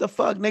 what the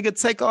fuck, nigga?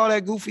 Take all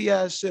that goofy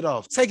ass shit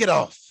off. Take it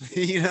off.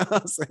 You know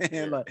what I'm saying?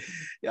 Yeah. Like,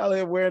 y'all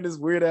here wearing this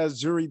weird ass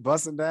jewelry,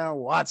 busting down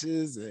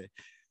watches and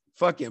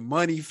fucking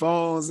money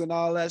phones and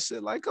all that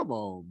shit. Like, come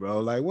on, bro.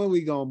 Like, when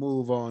we gonna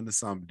move on to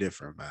something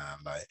different, man?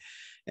 Like,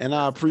 and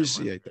I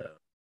appreciate that.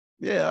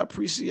 Yeah, I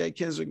appreciate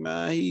Kendrick,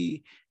 man.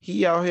 He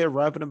out here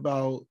rapping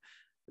about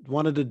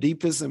one of the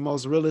deepest and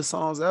most realest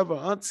songs ever,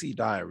 Auntie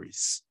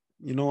Diaries.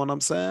 You know what I'm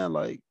saying?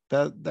 Like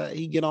that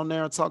he get on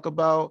there and talk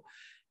about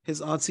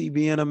his auntie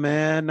being a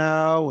man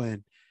now,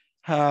 and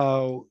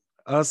how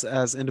us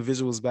as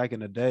individuals back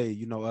in the day,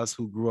 you know, us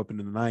who grew up in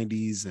the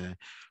 90s and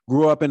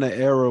grew up in an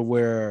era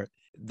where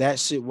that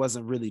shit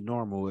wasn't really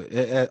normal,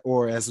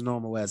 or as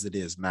normal as it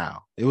is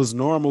now. It was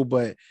normal,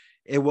 but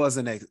it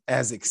wasn't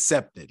as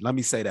accepted. Let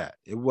me say that.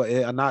 It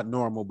was not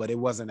normal, but it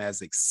wasn't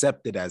as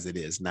accepted as it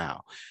is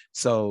now.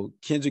 So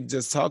Kendrick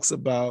just talks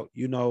about,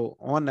 you know,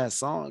 on that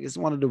song, it's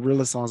one of the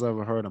realest songs I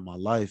ever heard in my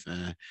life.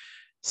 And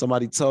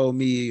somebody told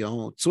me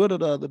on Twitter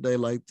the other day,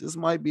 like, this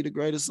might be the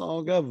greatest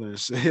song ever and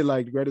shit,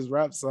 like the greatest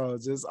rap song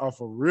just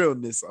off of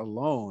realness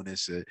alone and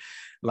shit.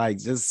 Like,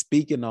 just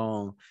speaking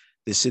on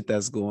the shit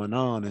that's going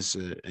on and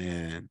shit.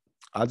 And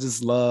I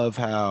just love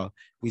how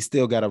we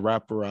still got a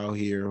rapper out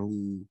here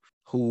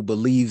who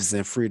believes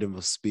in freedom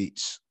of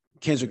speech.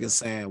 Kendrick is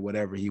saying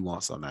whatever he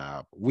wants on the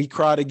album. We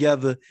cry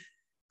together.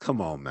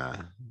 Come on,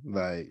 man.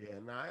 Like, yeah,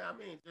 no, I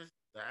mean, just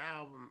the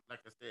album,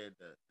 like I said,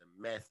 the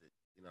message,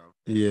 you know.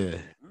 Yeah.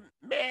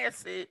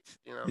 Message,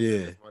 you know.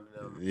 Yeah. It's one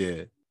of them.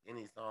 Yeah.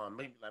 Any song,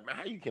 maybe like, man,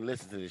 how you can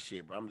listen to this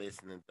shit, bro? I'm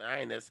listening. I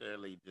ain't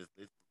necessarily just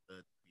listening to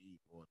the beat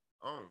or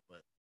the song,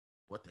 but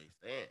what they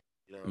saying,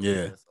 you know.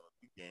 Yeah. So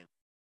if you can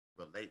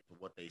relate to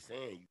what they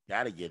saying, you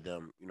gotta give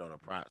them, you know, the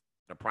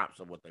props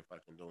of what they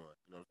fucking doing.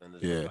 You know what I'm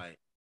saying? It's just like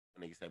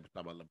when they say we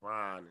talk about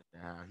LeBron and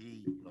how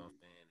he, you know what I'm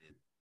saying,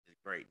 is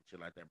great and shit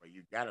like that. But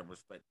you gotta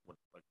respect what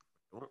the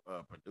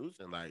fuck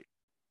producing, like,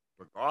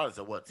 regardless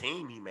of what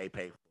team he may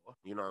pay for.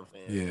 You know what I'm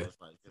saying? Yeah. So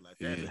it's like shit like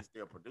that. He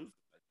still produces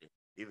like that.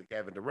 Even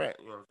Kevin Durant,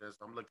 you know what I'm saying?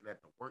 So I'm looking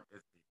at the work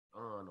that's being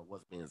done or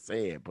what's being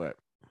said, but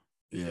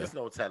there's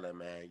no telling,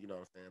 man. You know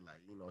what I'm saying? Like,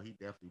 you know, he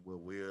definitely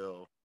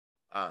will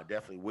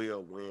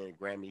win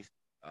Grammys.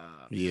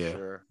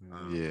 Sure.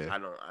 I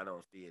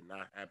don't see it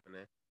not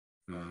happening.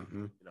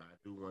 You know, I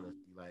do want to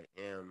see like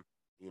him,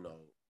 you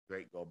know,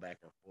 Drake go back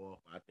and forth.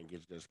 I think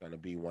it's just gonna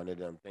be one of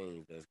them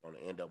things that's gonna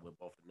end up with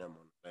both of them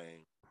on the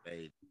same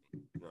stage.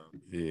 You know?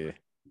 Yeah.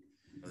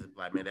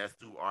 Like, man, that's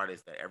two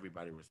artists that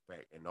everybody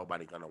respect, and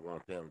nobody gonna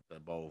want them to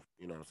both,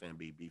 you know what I'm saying,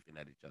 be beefing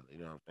at each other. You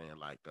know what I'm saying?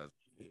 Like, cause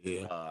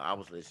I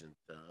was listening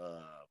to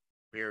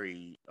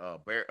Buried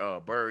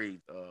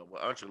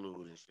with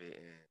Interlude and shit,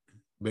 and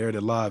Buried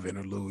Alive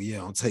interlude,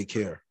 on Take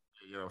Care.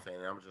 You know what I'm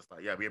saying? I'm just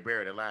like, we're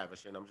Buried Alive and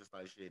shit. I'm just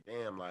like, shit,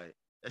 damn, like,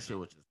 that shit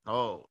was just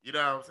cold. You know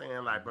what I'm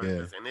saying? Like, bro,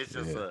 and it's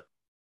just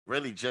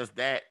really just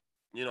that,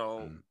 you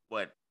know,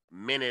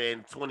 minute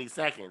and 20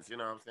 seconds, you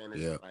know what I'm saying?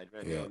 It's just like,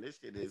 man, this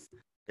shit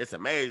it's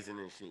amazing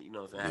and shit, you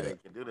know what I'm saying, how they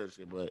can do that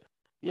shit, but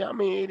yeah, I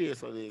mean, it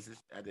is what it is.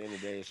 It's, at the end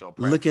of the day, it's your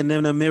practice. Looking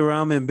in the mirror,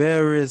 I'm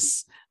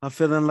embarrassed. I'm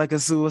feeling like a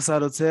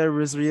suicidal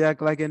terrorist.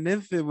 React like an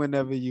infant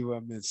whenever you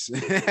are mentioned.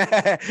 Hey,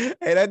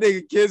 that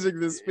nigga Kendrick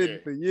been spitting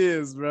for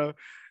years, bro.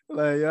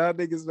 Like, y'all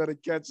niggas better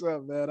catch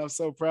up, man. I'm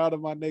so proud of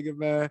my nigga,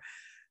 man.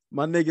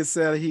 My nigga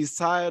said he's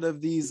tired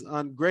of these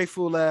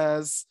ungrateful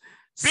ass,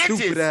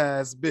 stupid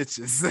ass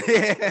bitches.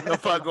 No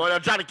fuck going on.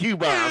 I'm trying to cue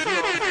bounce. You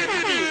know what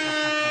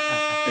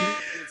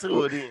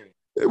I'm saying?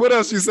 What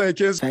else you say,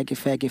 kids? Faggot. You know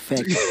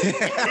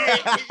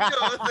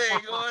what I'm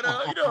saying going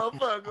on? You know what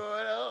fuck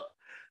going on?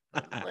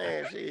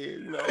 Man, shit,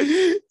 you know.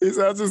 He's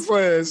not just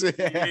playing shit.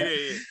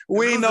 Yeah.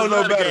 We ain't know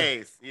no better.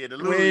 Games. Yeah, the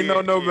We ain't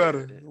know no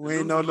better. The We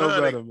ain't know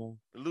no better, man.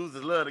 The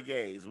losers love the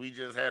games. We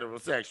just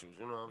heterosexuals.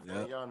 You know what I'm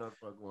saying? Y'all know what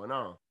the fuck going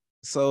on.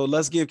 So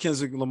let's give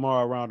Kendrick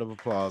Lamar a round of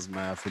applause,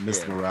 man, for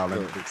Mr. Morale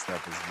and the Big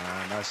Steppers,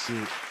 man. That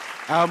shit.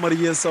 Album of the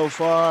year so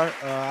far.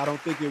 I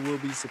don't think it will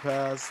be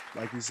surpassed.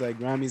 Like you said,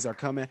 Grammys are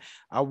coming.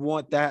 I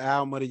want that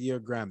album of the year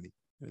Grammy.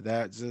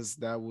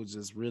 That will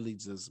just really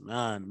just,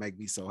 man, make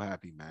me so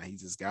happy, man. He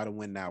just got to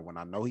win that one.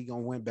 I know he gonna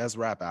win best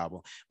rap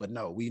album, but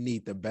no, we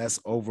need the best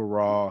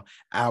overall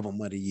album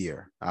of the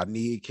year. I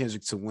need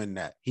Kendrick to win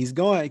that. He's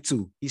going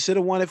to. He should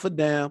have won it for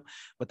Damn,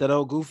 but that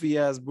old goofy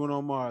ass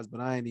Bruno Mars.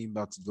 But I ain't even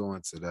about to go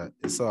into that.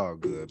 It's all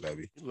good,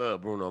 baby. You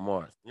love Bruno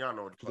Mars. Y'all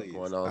know what the fuck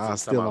going on. I'm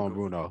still on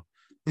Bruno.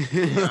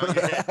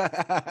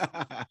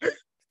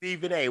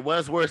 Stephen A.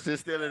 What's worse than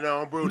stealing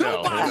on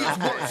Bruno? Nobody's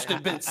worse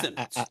than Ben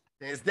Simmons.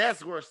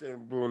 That's worse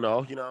than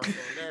Bruno. You know what I'm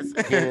saying?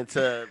 Let's get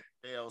into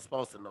Dale's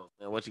supposed to know,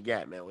 man. What you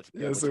got, man? What you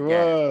got? Yes, it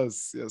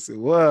was. Yes, it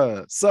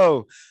was.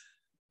 So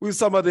we was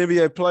talking about the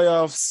NBA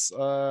playoffs.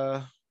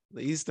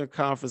 The Eastern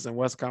Conference and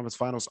Western Conference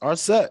finals are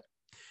set.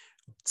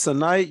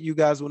 Tonight, you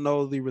guys will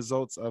know the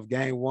results of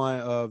game one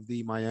of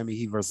the Miami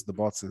Heat versus the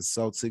Boston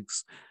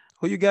Celtics.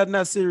 Who you got in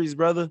that series,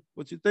 brother?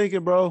 What you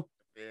thinking, bro?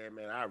 Yeah,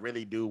 man, I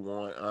really do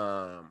want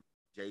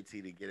JT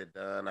to get it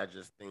done. I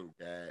just think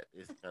that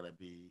it's gonna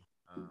be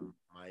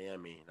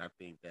Miami, and I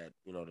think that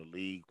the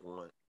league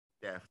wants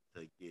Steph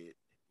to get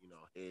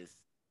his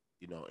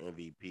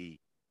MVP.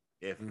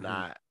 If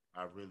not,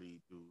 I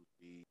really do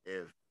see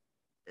if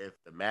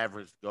the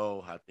Mavericks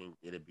go, I think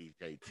it'll be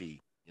JT.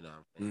 You know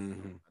what I'm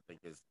saying? I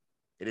think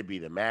it'll be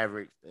the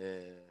Mavericks and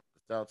the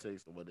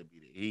Celtics, or would it be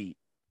the Heat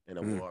and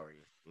the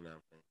Warriors? You know what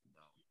I'm saying?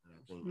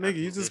 Nigga,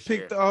 you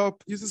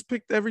just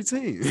picked every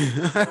team.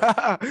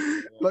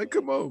 Like,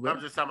 come on, man.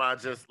 I'm just talking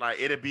about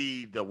it'll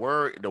be the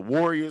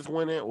Warriors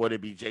winning, or it'll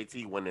be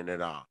JT winning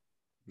it all.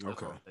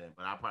 Okay.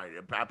 But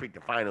I pick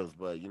the finals,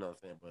 but you know what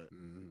I'm saying? But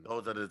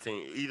those are the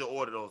teams. Either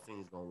order those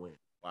teams gonna win.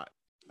 Why?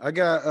 I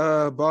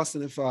got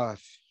Boston in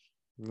 5.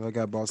 I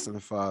got Boston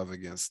in 5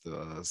 against the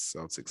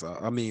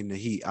Celtics. I mean the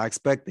Heat. I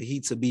expect the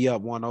Heat to be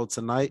up 1-0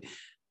 tonight.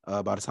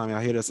 By the time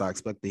y'all hear this, I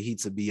expect the Heat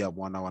to be up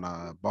 1-0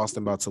 and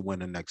Boston about to win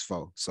the next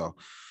 4. So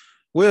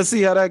we'll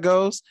see how that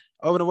goes.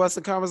 Over the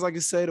Western Conference, like you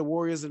say, the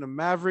Warriors and the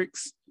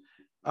Mavericks.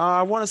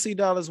 I want to see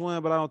Dallas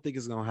win, but I don't think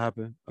it's gonna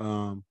happen.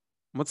 I'm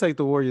gonna take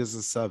the Warriors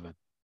in 7.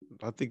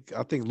 I think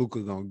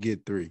Luka gonna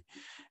get 3.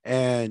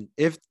 And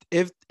if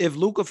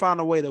Luka found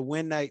a way to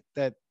win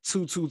that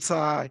 2-2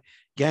 tie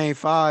game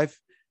 5,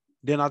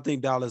 then I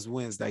think Dallas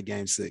wins that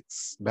game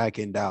 6 back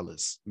in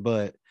Dallas.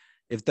 But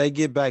if they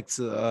get back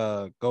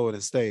to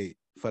Golden State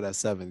for that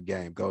 7th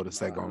game, Golden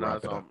State gonna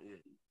wrap it up.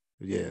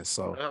 Yeah,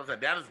 so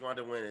Dallas going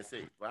to win in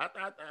 6. But I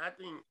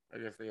think,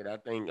 like I said, I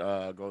think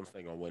Golden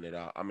State gonna win it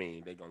all. I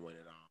mean, they gonna win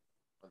it all.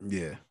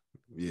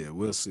 Yeah,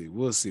 we'll see.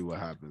 We'll see what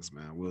happens,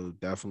 man. We'll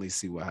definitely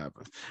see what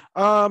happens.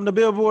 The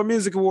Billboard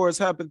Music Awards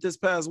happened this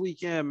past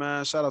weekend,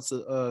 man. Shout out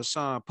to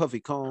Sean Puffy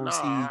Combs.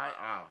 I'm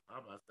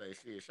about to say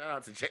shit. Shout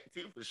out to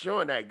JT for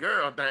showing that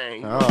girl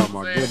thing. Oh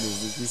my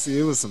goodness! Did you see?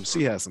 It was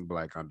she had some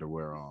black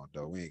underwear on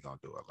though. We ain't gonna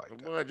do it like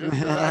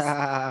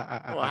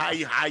that.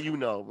 Boy, how you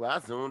know? Well, I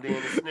zoomed in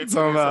and snipped.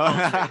 Hell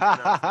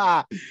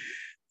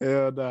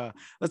nah.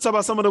 Let's talk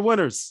about some of the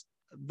winners.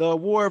 The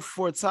award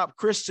for top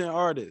Christian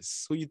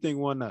artist. Who you think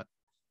won that?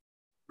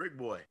 Rick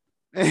Boy.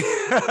 He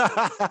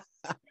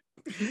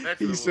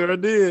sure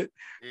did.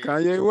 Yeah.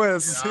 Kanye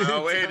West.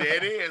 Oh,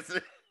 it is.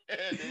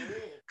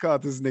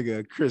 Called this nigga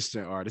a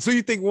Christian artist. Who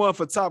you think won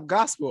for top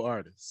gospel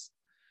artist?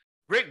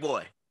 Rick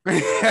Boy.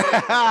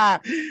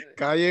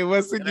 Kanye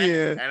West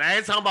again. And I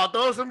ain't talking about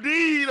throw some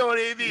D's on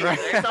it. Right.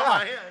 I ain't talking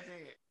about him.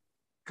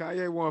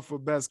 Kanye won for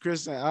best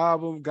Christian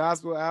album,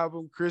 gospel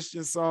album,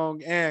 Christian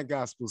song, and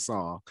gospel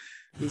song.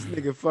 This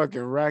nigga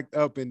fucking racked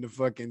up in the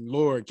fucking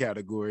Lord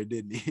category,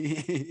 didn't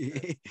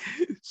he?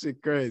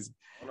 Shit crazy.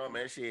 I don't know,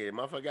 man. Shit,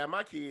 motherfucker got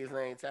my kids'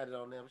 name tatted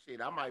on them.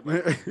 Shit, I might be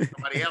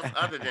somebody else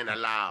other than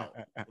Loud.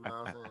 You know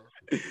what I'm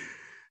saying?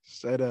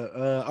 Straight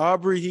up.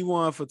 Aubrey, he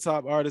won for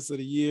top artist of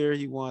the year.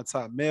 He won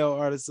top male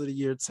artist of the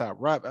year, top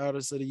rap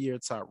artist of the year,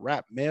 top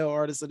rap male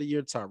artist of the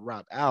year, top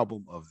rap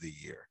album of the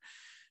year.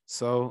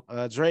 So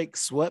Drake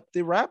swept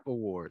the rap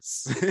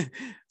awards.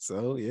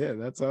 So yeah,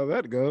 that's how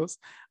that goes.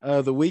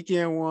 The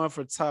Weeknd won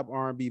for top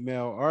R&B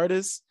male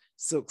artist.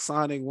 Silk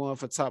Sonic won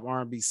for top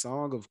R&B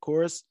song, of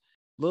course.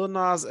 Lil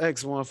Nas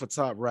X won for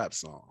top rap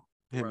song.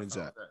 Him and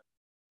Jack.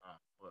 I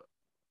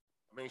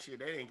mean, shit,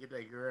 they didn't get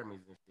their Grammys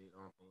and shit.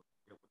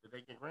 Did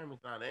they get Grammys?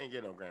 No, they didn't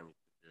get no Grammys.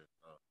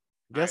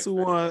 Guess who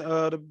won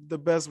the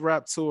best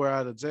rap tour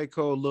out of J.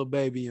 Cole, Lil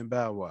Baby, and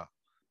Bow Wow?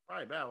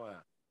 Probably Bow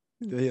Wow.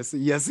 Yes,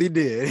 he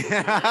did.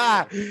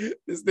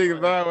 This nigga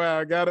Bow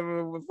Wow got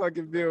him a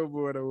fucking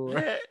Billboard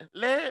award.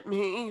 Let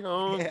me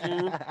hold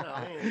you.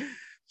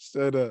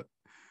 Shut up.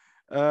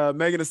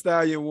 Megan Thee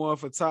Stallion won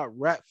for top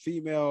rap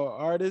female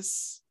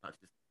artist.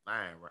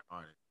 Lion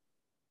artist.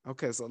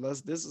 Okay, so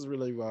this is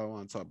really what I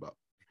want to talk about.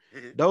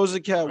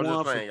 Doja Cat I'm just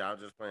won for. playing, y'all. I'm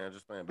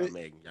just playing by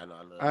Megan. Y'all know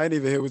I love I it. ain't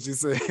even hear what you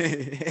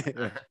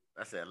said.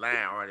 I said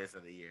Lion Artist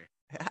of the Year.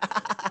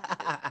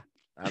 I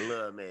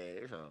love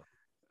Meg. So.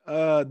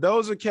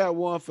 Doja Cat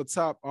won for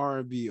top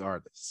R&B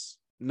artist.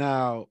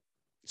 Now,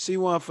 she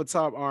won for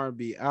top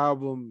R&B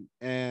album,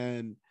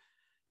 and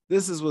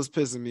this is what's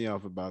pissing me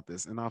off about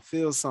this. And I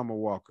feel Summer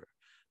Walker,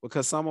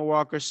 because Summer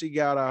Walker, she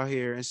got out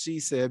here and she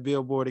said,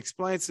 Billboard,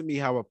 explain to me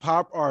how a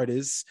pop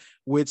artist,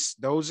 which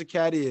Doja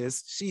Cat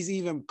is, she's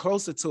even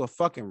closer to a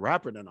fucking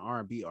rapper than an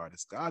R&B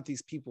artist. God,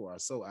 these people are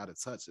so out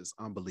of touch. It's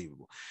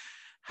unbelievable.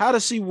 How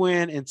does she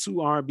win in 2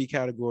 R&B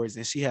categories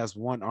and she has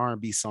 1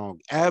 R&B song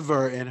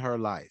ever in her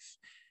life?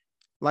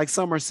 Like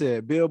Summer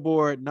said,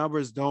 Billboard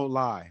numbers don't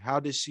lie. How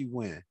did she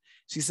win?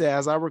 She said,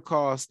 as I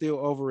recall, still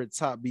over at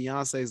top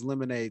Beyonce's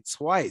Lemonade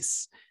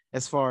twice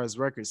as far as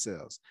record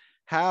sales.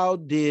 How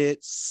did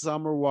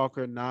Summer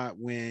Walker not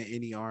win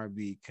any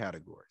R&B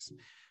categories?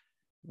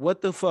 What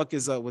the fuck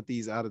is up with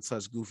these out of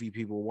touch goofy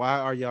people? Why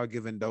are y'all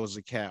giving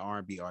Doja Cat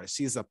R&B artist?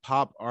 She's a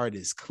pop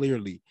artist,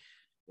 clearly.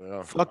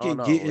 Well, Fucking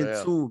get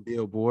in tune,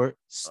 Billboard.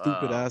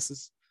 Stupid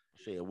asses.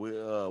 Shit,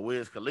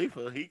 Wiz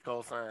Khalifa, he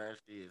co-signed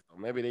shit, so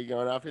maybe they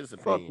going off his Fuck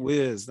opinion.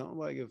 Wiz. Don't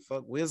like it.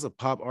 Fuck Wiz, a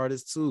pop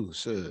artist too.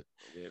 Shit.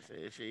 Yeah,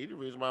 shit, he the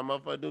reason why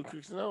motherfucker do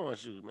kicks and on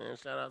shoes, man.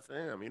 Shout out to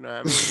him. You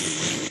know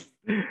what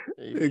I mean?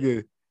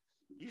 Nigga,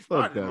 he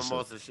fuck started that shit.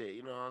 most of shit.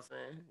 You know what I'm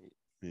saying?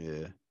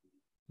 Yeah.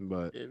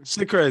 But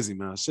shit crazy,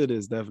 man. Shit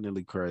is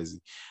definitely crazy.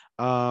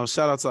 Shout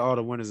out to all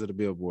the winners of the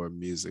Billboard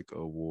Music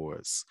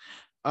Awards.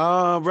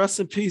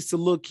 Rest in peace to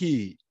Lil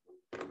Key.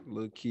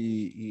 Lil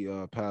Key,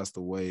 he passed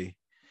away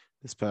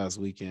this past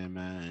weekend,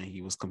 man.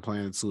 He was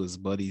complaining to his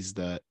buddies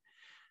that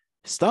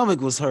his stomach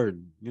was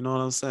hurting, you know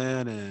what I'm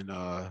saying? And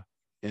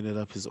ended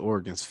up his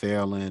organs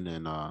failing.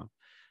 And I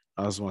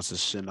just want to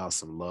send out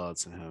some love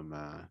to him,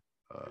 man.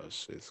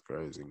 Shit's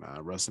crazy,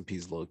 man. Rest in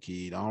peace, Lil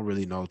Key. I don't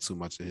really know too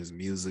much of his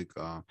music.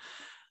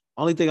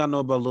 Only thing I know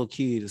about Lil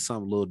Key is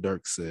something Lil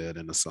Durk said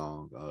in the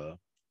song.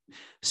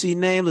 She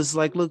nameless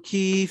like Lil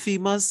Keith, he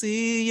must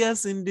see,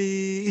 yes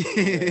indeed.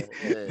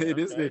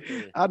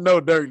 I know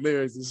Dirk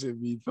lyrics and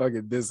shit be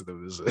fucking dissing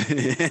him and shit.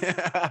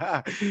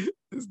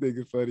 This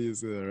nigga funny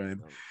as hell,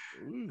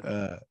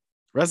 right?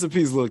 Rest in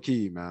peace, Lil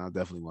Key, man. I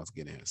definitely want to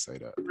get in and say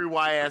that. Free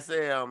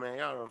YSL, man.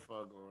 Y'all know what the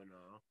fuck going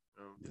on.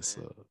 You know yes,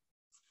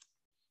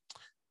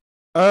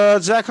 sir.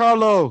 Jack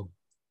Harlow.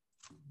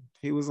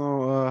 He was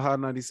on Hot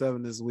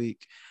 97 this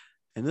week.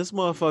 And this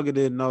motherfucker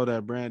didn't know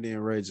that Brandy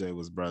and Ray J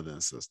was brother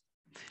and sister.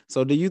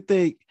 So do you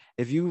think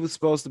if you were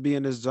supposed to be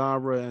in this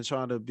genre and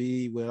trying to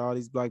be with all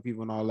these black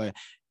people and all that,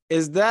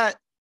 is that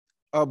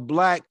a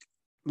black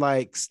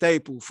like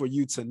staple for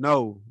you to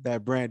know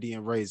that Brandy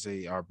and Ray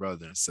J are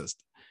brother and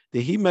sister?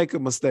 Did he make a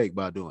mistake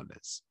by doing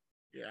this?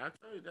 Yeah, I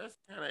tell you, that's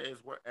kind of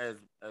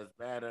as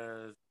bad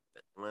as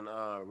when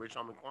Rich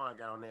Homie Quan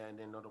got on there and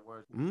didn't know the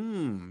words.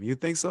 You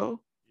think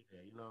so? Yeah,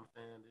 you know what I'm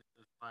saying? It's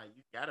just like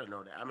you gotta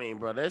know that. I mean,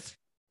 bro, that's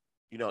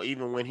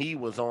even when he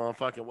was on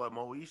fucking What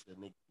Moesha,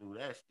 niggas knew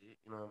that shit.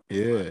 You know what I'm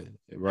saying?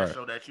 Yeah, right. That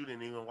show that you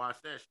didn't even watch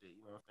that shit.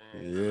 You know what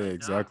I'm saying? Yeah, like,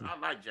 exactly. I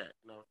like Jack.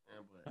 You know what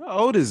I'm saying? But how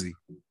old is he?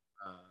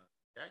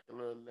 Jack a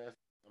little less.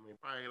 I mean,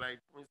 probably like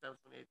 27,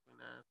 28,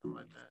 29, something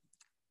like that.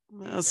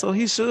 Man, so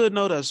he should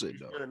know that shit,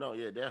 though. Should know,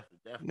 yeah,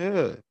 definitely.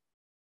 Yeah.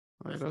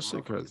 Like, that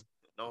shit crazy.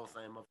 Those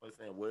same motherfuckers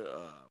saying,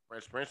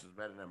 Fresh Prince is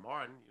better than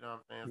Martin. You know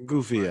what I'm saying?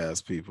 Goofy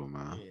ass people,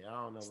 man. Yeah,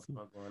 I don't know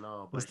what's going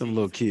on. What's them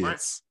little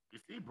kids? You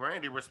see,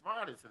 Brandy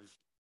responded to the shit.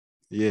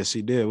 Yeah,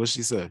 she did. What'd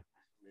she say?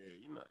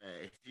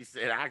 Yeah, she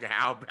said, I can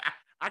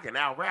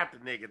out rap the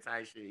nigga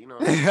type shit. You know,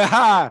 she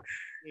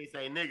didn't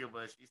say nigga,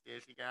 but she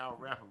said she can out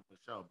rap him for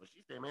sure. But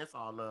she said, man, it's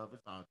all love.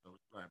 It's all dope.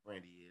 It's not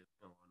Brandy is.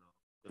 You know.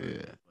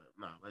 Yeah.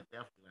 But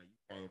definitely, like,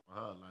 you came for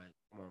her. Like,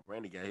 come on,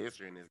 Brandy got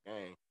history in this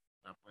game.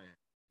 Stop playing.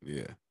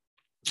 Yeah.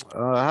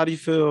 How do you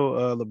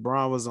feel?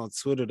 LeBron was on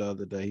Twitter the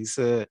other day. He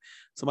said,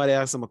 somebody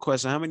asked him a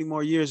question. How many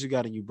more years you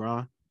got in you,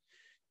 Bron?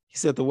 He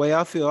said, the way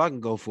I feel, I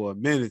can go for a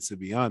minute, to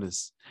be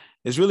honest.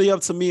 It's really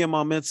up to me and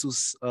my mental,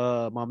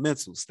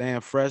 staying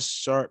fresh,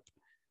 sharp.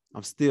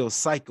 I'm still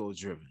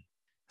psycho-driven.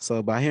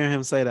 So by hearing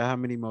him say that, how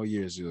many more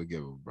years you'll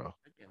give him, bro?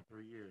 I give him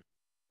 3 years.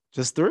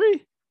 Just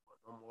 3?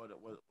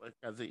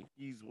 Because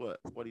he's what,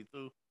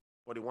 42,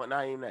 41?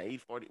 Not even that.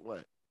 He's 40.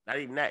 What? Not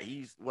even that.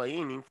 He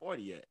ain't even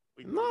 40 yet.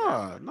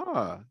 Nah.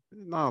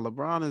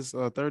 LeBron is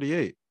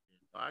 38.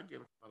 So I give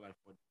him like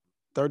 40.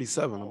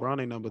 37. LeBron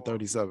ain't number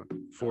 37.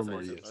 4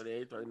 more years.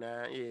 38,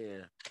 39. Yeah.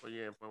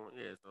 Yeah.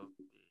 So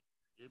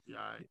it'd be all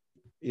right.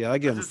 Yeah, I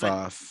give him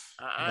 5.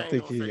 I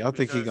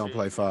think he gonna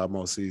play 5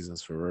 more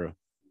seasons for real.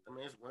 I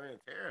mean, it's wear and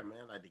tear,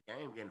 man. Like, the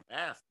game getting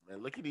faster,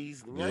 man. Look at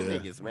these young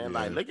niggas, man.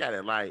 Like, look at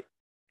it. Like,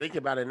 think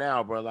about it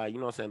now, bro. Like, you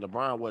know what I'm saying?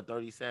 LeBron, what,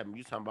 37?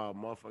 You talking about a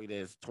motherfucker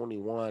that's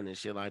 21 and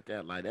shit like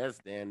that. Like, that's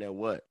damn near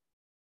what?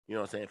 You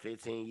know what I'm saying?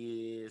 15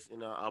 years,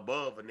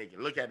 above a nigga.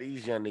 Look at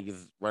these young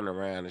niggas running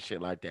around and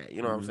shit like that.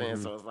 You know what I'm saying?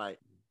 So it's like,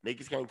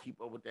 niggas can't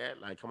keep up with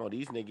that. Like, come on,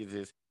 these niggas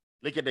is,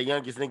 look at the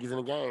youngest niggas in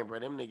the game, bro.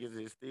 Them niggas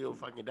is still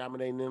fucking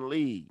dominating in the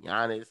league.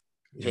 Giannis,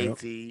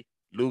 KT,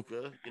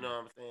 Luca. You know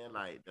what I'm saying?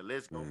 Like the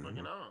list goes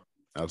fucking on.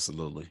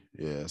 Absolutely.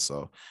 Yeah.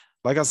 So,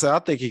 like I said, I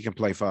think he can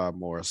play 5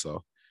 more.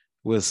 So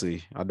we'll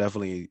see. I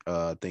definitely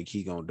think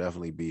he gonna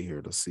definitely be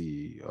here to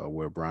see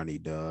where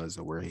Bronny does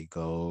and where he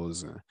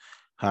goes and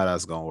how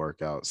that's gonna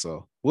work out.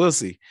 So we'll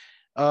see.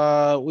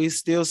 We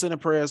still sending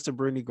prayers to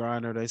Brittany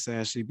Griner. They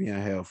saying she be in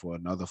hell for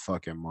another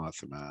fucking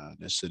month, man.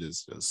 This shit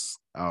is just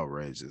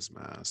outrageous,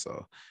 man.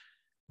 So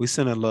we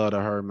sending love to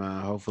her,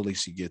 man. Hopefully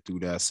she get through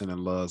that. Sending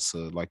love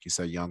to, like you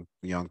said, young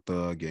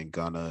Thug and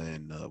Gunna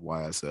and the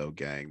YSL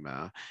gang,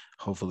 man.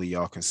 Hopefully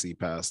y'all can see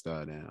past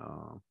that and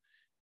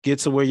get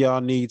to where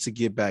y'all need to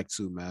get back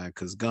to, man.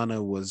 Because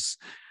Gunna was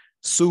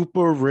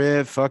super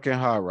red fucking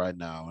hot right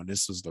now, and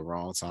this was the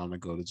wrong time to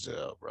go to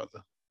jail,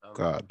 brother.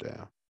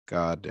 Goddamn,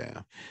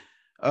 goddamn.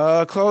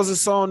 Closing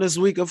song this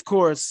week, of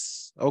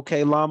course.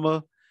 Okay,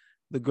 Llama,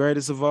 the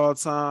greatest of all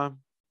time,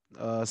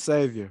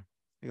 Savior.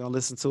 You're gonna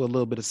listen to a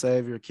little bit of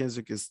Savior.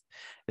 Kendrick is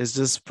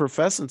just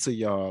professing to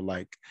y'all,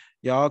 like,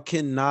 y'all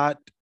cannot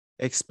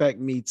expect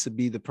me to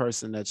be the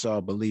person that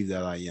y'all believe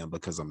that I am,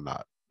 because I'm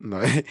not.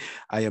 No,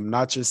 I am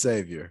not your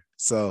savior.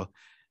 So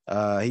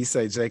he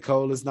said J.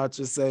 Cole is not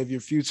your savior,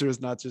 Future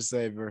is not your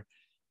savior,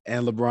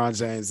 and LeBron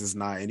James is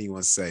not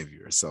anyone's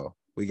savior. So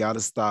we got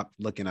to stop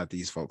looking at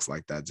these folks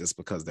like that just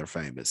because they're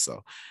famous.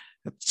 So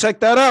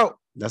check that out.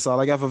 That's all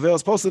I got for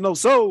Vale's Post-it Note.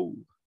 So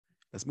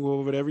let's move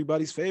over to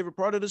everybody's favorite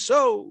part of the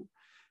show.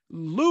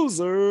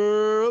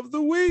 Loser of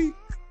the week.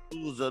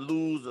 Loser,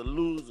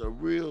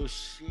 real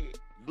shit.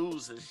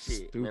 Loser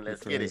shit. Stupid, man,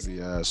 let's crazy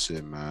get it. ass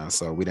shit, man.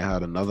 So we done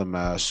had another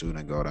mass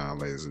shooting go down,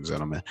 ladies and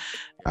gentlemen,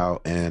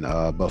 out in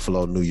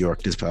Buffalo, New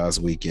York this past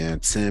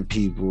weekend. 10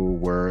 people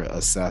were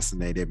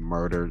assassinated,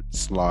 murdered,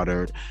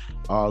 slaughtered,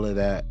 all of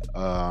that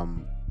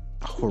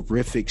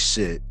horrific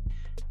shit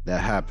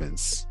that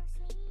happens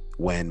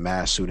when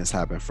mass shootings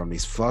happen from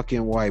these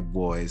fucking white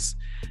boys.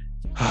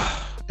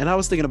 And I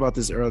was thinking about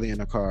this early in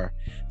the car.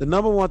 The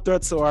number one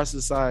threat to our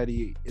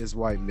society is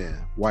white men,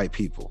 white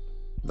people.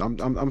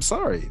 I'm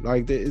sorry.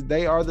 Like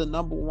they are the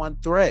number one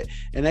threat,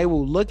 and they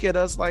will look at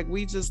us like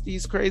we just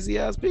these crazy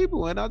ass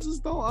people, and I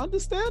just don't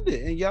understand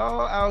it. And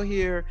y'all out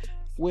here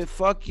with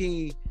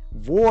fucking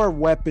war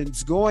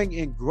weapons going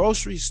in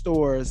grocery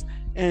stores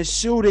and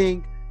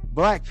shooting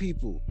black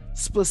people,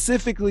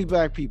 specifically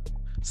black people.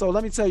 So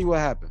let me tell you what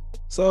happened.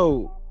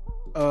 So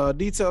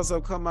details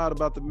have come out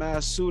about the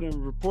mass shooting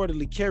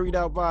reportedly carried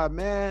out by a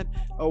man,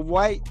 a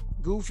white,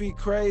 goofy,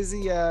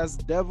 crazy ass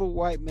devil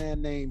white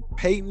man named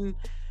Peyton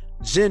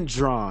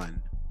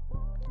Gendron.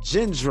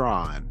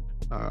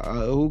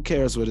 Who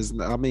cares what his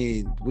I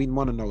mean, we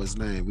want to know his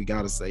name. We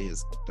got to say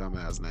his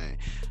dumbass name.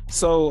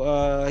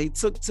 So he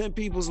took 10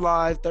 people's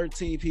lives,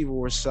 13 people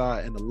were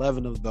shot, and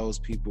 11 of those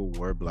people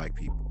were black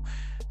people.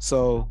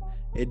 So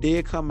it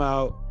did come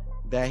out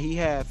that he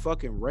had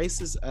fucking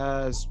racist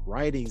ass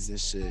writings and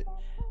shit.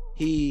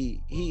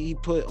 He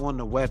put on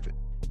the weapon.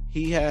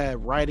 He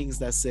had writings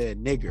that said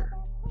nigger.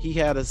 He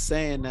had a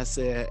saying that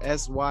said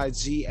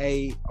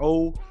SYGAOWN,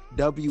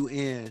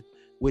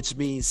 which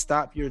means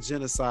stop your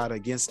genocide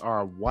against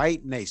our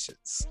white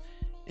nations.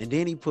 And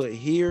then he put,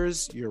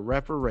 here's your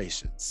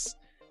reparations.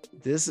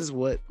 This is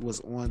what was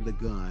on the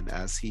gun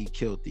as he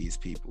killed these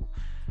people.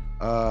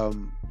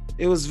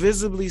 It was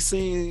visibly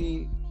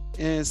seen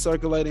in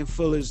circulating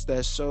footage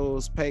that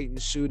shows Peyton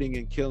shooting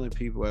and killing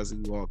people as he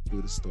walked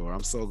through the store.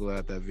 I'm so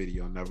glad that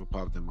video never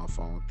popped in my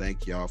phone.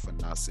 Thank y'all for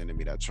not sending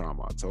me that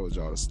trauma. I told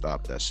y'all to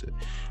stop that shit.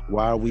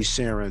 Why are we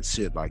sharing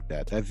shit like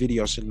that? That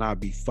video should not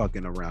be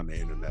fucking around the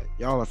internet.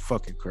 Y'all are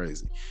fucking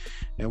crazy.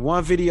 In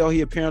one video,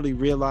 he apparently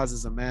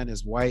realizes a man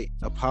is white,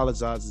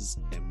 apologizes,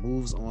 and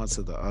moves on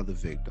to the other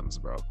victims,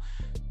 bro.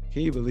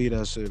 Can you believe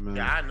that shit, man?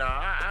 Yeah, I know.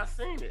 I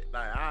seen it.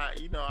 Like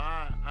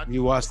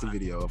you watched the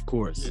video, of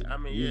course. Yeah, I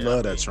mean, you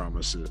love that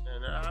trauma shit.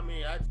 And I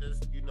mean, I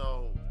just,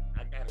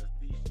 I gotta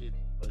see shit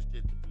for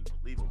shit to be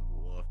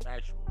believable or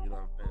factual. You know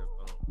what I'm saying?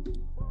 So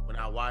when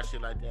I watch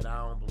shit like that,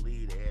 I don't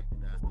believe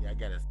everything I see. I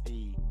gotta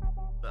see,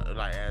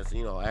 like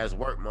as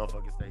work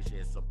motherfuckers say,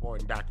 shit,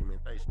 supporting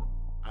documentation.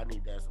 I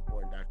need that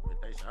supporting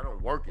documentation. I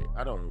don't work it.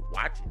 I don't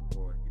watch it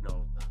for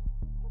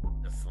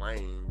the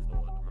slayings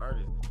or the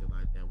murders and shit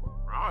like that.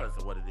 Regardless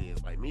of what it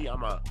is, like me,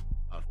 I'm a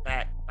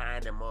fact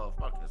finding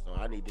motherfucker, so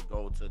I need to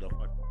go to the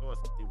fucking source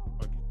and see what the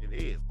fucking shit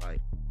is.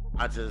 Like,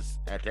 I just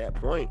at that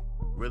point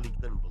really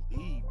couldn't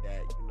believe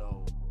that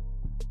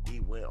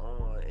he went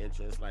on and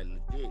just like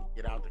legit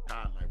get out the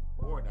car like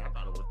recording. I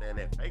thought it was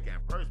that fake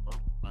at first, but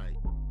I'm just like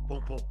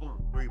boom, boom,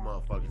 boom, 3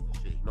 motherfuckers and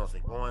shit. You know what I'm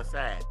saying? Go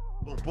inside,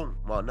 boom, boom,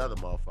 another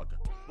motherfucker,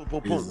 boom,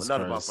 boom, boom, Jesus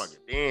another Christ. motherfucker.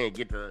 Then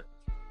get to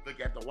look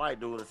at the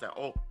white dude and say,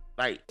 oh,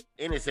 like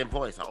innocent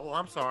voice, oh,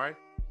 I'm sorry.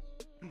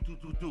 You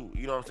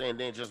know what I'm saying?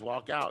 Then just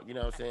walk out, you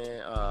know what I'm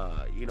saying?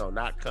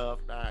 Not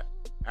cuffed, not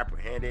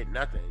apprehended,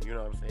 nothing, you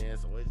know what I'm saying?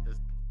 So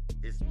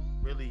it's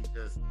really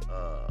just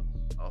a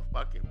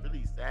fucking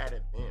really sad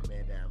event,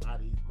 man, that a lot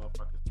of these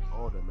motherfuckers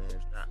older, man.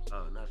 Not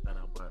shout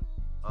out, but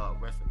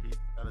rest in peace,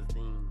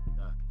 Celestine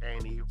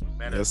Caney.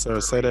 Yes, sir.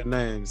 Say their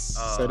names.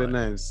 Say their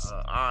names.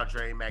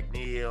 Andre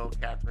McNeil,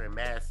 Catherine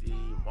Massey,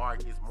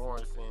 Marcus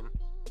Morrison,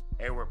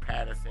 Edward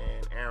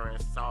Patterson, Aaron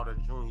Sauter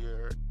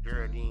Jr.,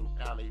 Geraldine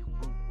Talley,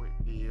 Ruth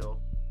Whitfield,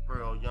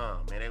 Pearl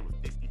Young. Man, they was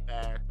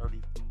 65,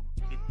 32,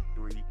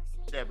 53,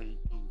 72,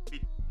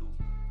 52,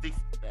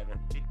 67,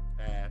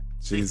 55,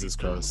 Jesus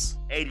 62, Christ.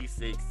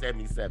 86,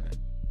 77.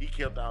 He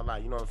killed out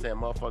like, you know what I'm saying,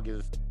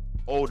 motherfuckers,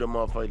 older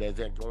motherfuckers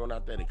that's going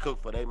out there to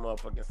cook for their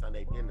motherfucking son.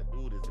 They didn't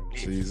do this and bitch.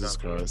 Jesus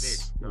you know what I'm saying?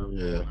 Christ. Bitch, you know what I'm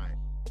Yeah. saying? Like,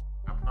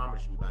 I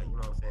promise you, like, you know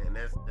what I'm saying?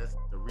 That's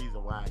the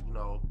reason why, you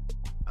know,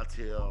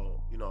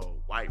 until, you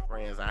know, white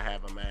friends I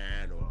have in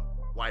mind or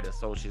white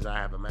associates I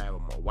have in mind or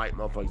white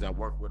motherfuckers I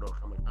work with or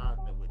come in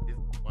contact with, this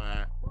is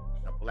why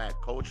the black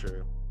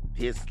culture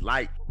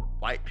dislike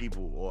white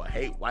people or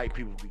hate white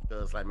people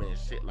because, like, man,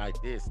 shit like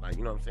this, like,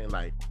 you know what I'm saying?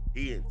 Like,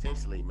 he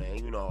intentionally,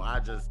 man, you know, I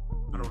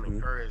don't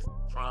encourage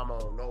trauma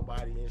on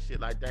nobody and shit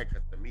like that,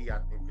 because to me, I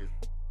think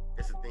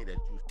it's a thing that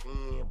you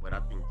seen, but I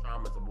think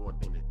trauma is a more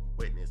thing that you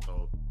witness.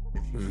 So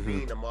if you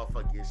seen a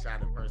motherfucker get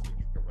shot in person,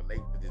 you can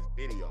relate to this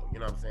video. You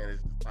know what I'm saying?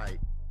 It's just like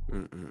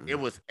it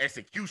was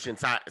execution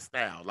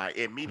style. Like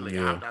immediately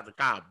hopped out the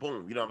car,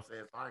 boom. You know what I'm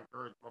saying? So I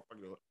encourage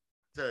motherfuckers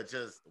to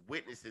just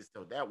witness it,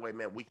 so that way,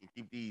 man, we can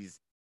keep these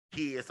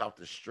kids off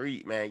the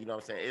street, man. You know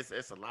what I'm saying?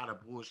 It's a lot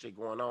of bullshit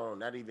going on.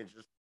 Not even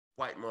just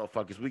white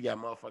motherfuckers. We got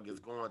motherfuckers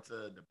going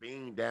to the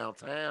Bean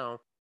downtown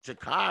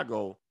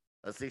Chicago.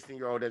 A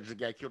 16-year-old that just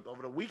got killed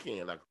over the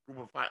weekend. Like a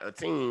group of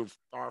teens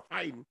start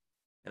fighting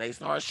and they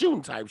start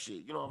shooting type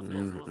shit. You know what I'm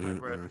saying? So it's like,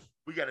 bro,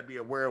 we got to be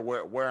aware of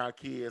where our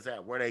kids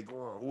at, where they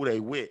going, who they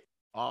with,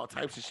 all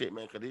types of shit,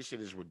 man. Because this shit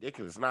is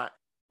ridiculous.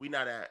 We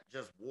not at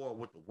just war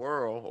with the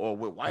world or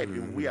with white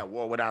people. We at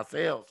war with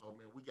ourselves. So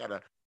man, we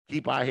gotta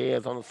keep our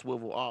heads on the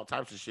swivel, all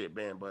types of shit,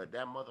 man. But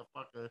that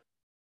motherfucker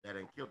that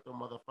done killed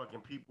them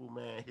motherfucking people,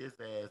 man, his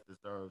ass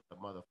deserves to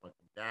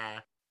motherfucking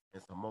die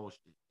and some more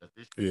shit. 'Cause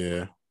this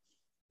shit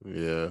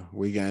Yeah,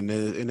 we got, and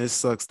it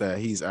sucks that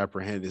he's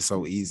apprehended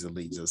so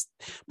easily, just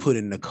put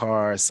in the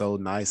car so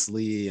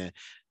nicely. And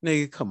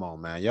nigga, come on,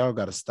 man, y'all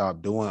got to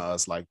stop doing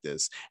us like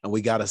this, and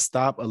we got to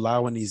stop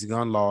allowing these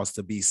gun laws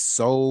to be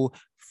so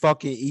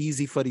fucking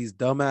easy for these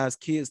dumbass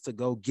kids to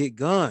go get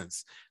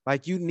guns.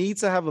 Like, you need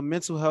to have a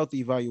mental health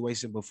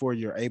evaluation before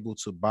you're able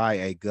to buy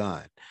a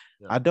gun.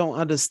 I don't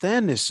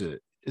understand this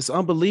shit. It's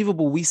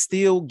unbelievable. We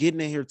still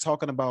getting in here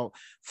talking about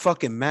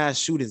fucking mass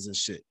shootings and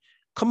shit.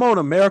 Come on,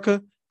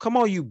 America. Come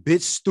on, you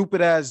bitch,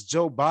 stupid ass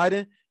Joe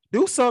Biden.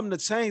 Do something to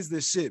change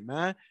this shit,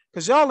 man.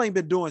 Because y'all ain't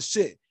been doing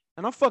shit.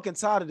 And I'm fucking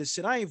tired of this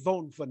shit. I ain't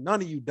voting for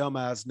none of you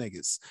dumbass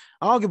niggas.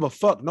 I don't give a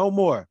fuck no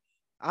more.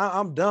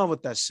 I'm done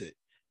with that shit.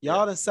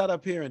 Y'all done sat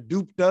up here and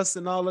duped us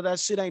and all of that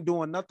shit. Ain't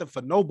doing nothing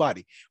for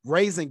nobody.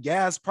 Raising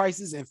gas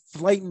prices,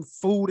 inflating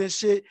food and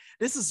shit.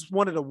 This is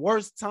one of the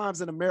worst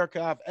times in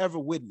America I've ever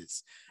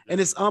witnessed.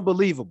 And it's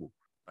unbelievable.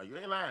 You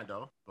ain't lying,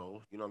 though.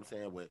 So, you know what I'm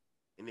saying? With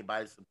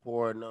anybody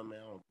supporting them, man,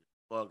 I don't give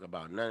a fuck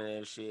about none of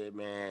that shit,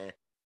 man.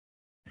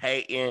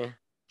 Hating,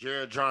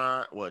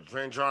 Drendron,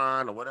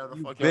 or whatever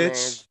the fuck your name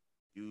is.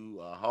 You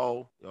a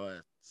hoe, your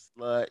ass a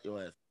slut,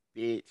 your ass a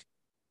bitch,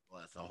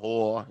 your ass a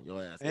whore,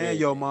 your ass and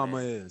your mama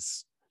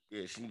is.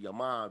 Yeah, your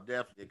mom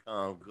definitely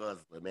come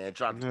guzzler, man.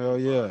 Hell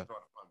yeah.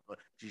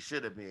 She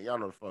should have been. Y'all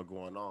know the fuck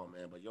going on,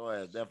 man. But your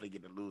ass definitely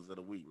get the loser of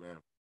the week, man.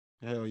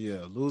 Hell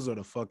yeah. Loser of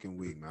the fucking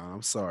week, man.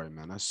 I'm sorry,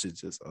 man. That shit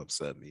just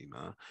upset me,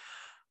 man.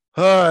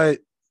 All right.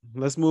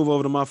 Let's move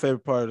over to my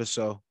favorite part of the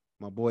show.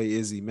 My boy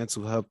Izzy,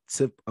 mental health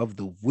tip of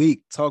the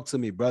week. Talk to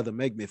me, brother.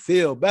 Make me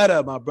feel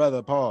better, my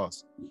brother.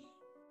 Pause. I'm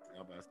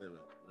about to say a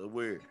little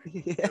weird. A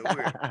little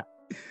weird.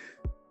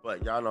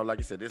 But y'all know, like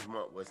I said, this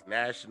month was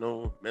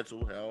National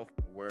Mental Health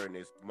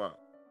Awareness Month.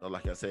 So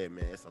like I said,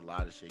 man, it's a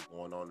lot of shit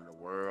going on in the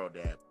world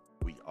that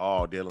we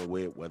all dealing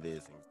with, whether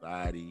it's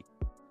anxiety,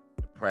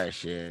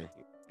 depression,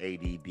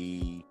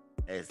 ADD,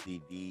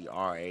 SDD,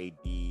 RAD,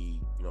 you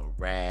know,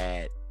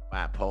 RAD,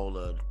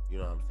 bipolar, you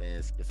know what I'm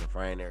saying,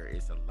 schizophrenia.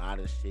 It's a lot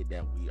of shit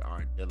that we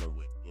are dealing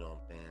with, you know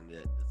what I'm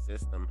saying? The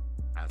system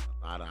has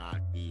a lot of our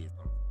kids.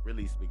 I'm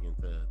really speaking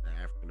to the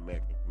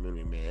African-American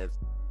community, man. It's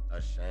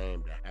a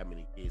shame that how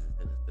many kids is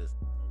in the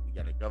system. We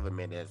got a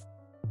government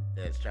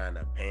that's trying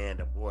to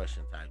ban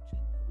abortion type shit.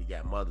 We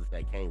got mothers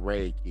that can't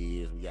raise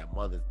kids. We got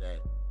mothers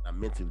that are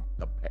mentally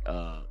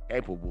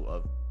capable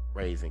of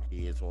raising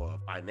kids or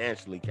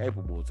financially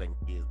capable of taking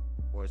kids,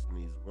 forcing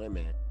these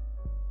women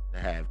to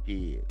have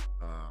kids.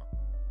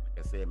 Like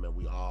I said, man,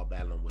 we all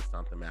battling with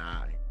something, man.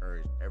 I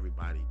encourage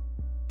everybody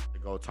to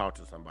go talk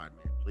to somebody,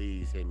 man.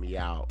 Please hit me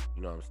out.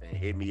 You know what I'm saying?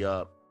 Hit me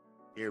up.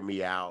 Hear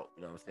me out.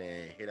 You know what I'm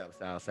saying? Hit up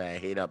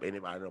Southside. Hit up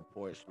anybody on the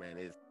porch, man.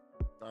 It's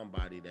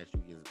somebody that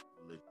you can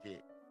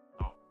legit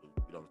talk to.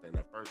 You know what I'm saying?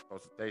 That first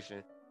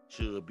consultation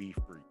should be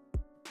free.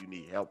 If you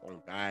need help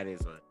on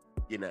guidance or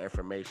getting that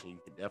information, you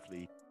can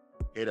definitely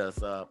hit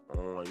us up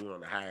on, you know,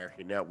 the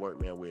Hierarchy Network,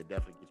 man. We'll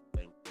definitely get you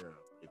taken care of.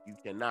 If you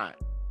cannot,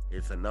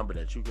 it's a number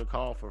that you can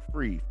call for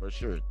free, for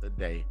sure,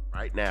 today,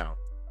 right now.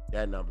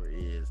 That number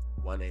is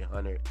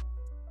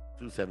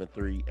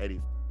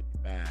 1-800-273-8255.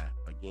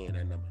 Again,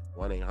 that number is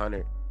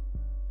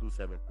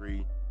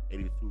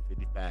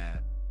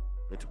 1-800-273-8255.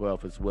 And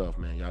 12 is wealth,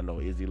 man. Y'all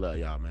know Izzy love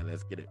y'all, man.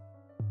 Let's get it.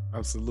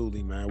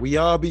 Absolutely, man. We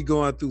all be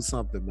going through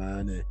something,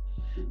 man.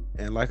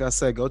 And like I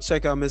said, go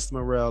check out Mr.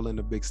 Morrell and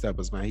the Big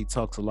Steppers, man. He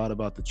talks a lot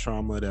about the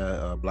trauma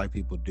that Black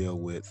people deal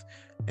with,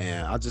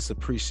 and I just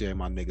appreciate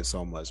my nigga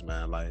so much,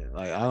 man. Like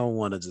I don't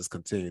want to just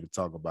continue to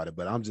talk about it,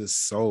 but I'm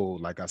just so,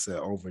 like I said,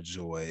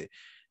 overjoyed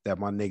that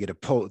my nigga,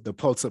 the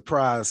Pulitzer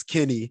Prize,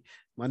 Kenny,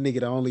 my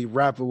nigga, the only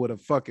rapper with a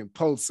fucking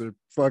Pulitzer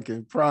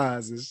fucking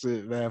prize and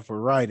shit, man, for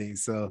writing.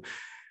 So,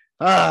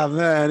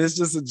 man, it's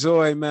just a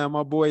joy, man.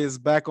 My boy is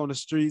back on the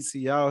streets.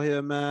 He out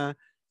here, man.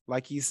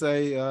 Like he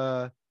say,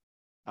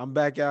 I'm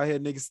back out here,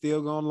 niggas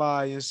still gonna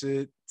lie and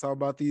shit. Talk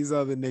about these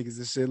other niggas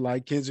and shit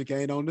like Kendrick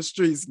ain't on the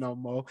streets no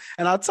more.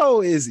 And I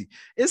told Izzy,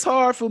 it's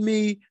hard for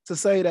me to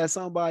say that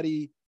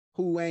somebody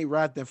who ain't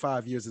rapped in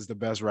 5 years is the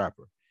best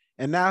rapper.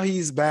 And now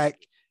he's back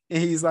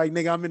and he's like,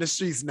 nigga, I'm in the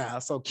streets now,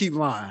 so keep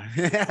lying.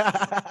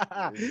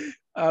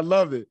 I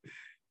love it.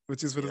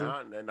 Which is for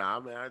nah, man, I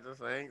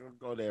ain't gonna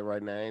go there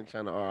right now. I ain't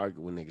trying to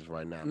argue with niggas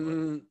right now.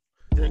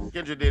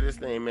 Kendrick did his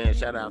thing, man.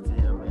 Shout out to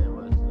him,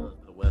 man.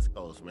 The West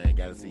Coast, man.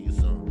 Gotta see you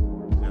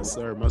soon. Yes,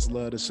 sir. Much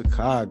love to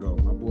Chicago.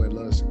 My boy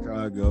loves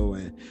Chicago,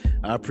 and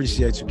I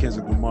appreciate you,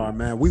 Kendrick Lamar,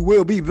 man. We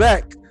will be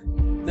back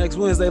next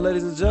Wednesday,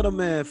 ladies and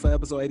gentlemen, for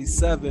episode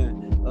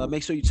 87.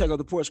 Make sure you check out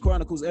the Porch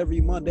Chronicles every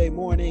Monday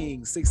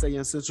morning, 6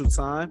 a.m. Central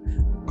Time.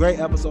 Great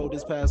episode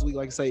this past week.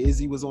 Like I say,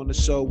 Izzy was on the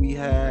show. We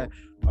had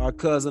our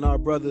cousin, our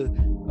brother,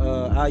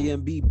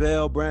 IMB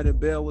Bell, Brandon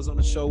Bell was on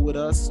the show with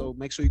us. So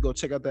make sure you go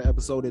check out that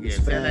episode. It is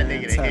tell that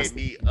fantastic. nigga to hit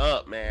me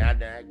up, man.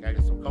 I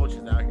got some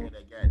coaches out here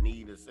that got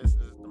need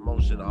assistance,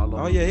 promotion, all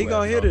over. Oh yeah, he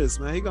gonna hear this,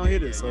 man. He gonna hear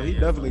this, so he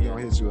definitely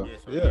gonna hit you up.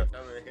 Yeah.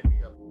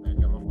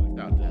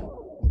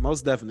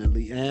 Most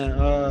definitely.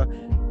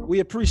 And we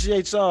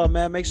appreciate y'all,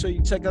 man. Make sure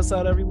you check us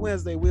out every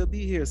Wednesday. We'll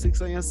be here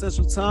 6 a.m.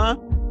 Central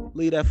Time.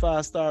 Leave that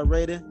 5-star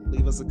rating.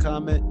 Leave us a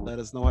comment. Let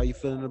us know how you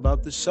feeling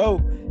about the show.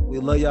 We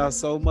love y'all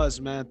so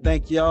much, man.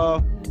 Thank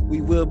y'all.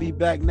 We will be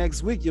back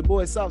next week. Your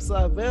boy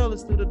Southside Vale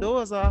is through the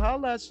doors. I'll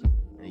holla at you.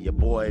 And your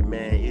boy,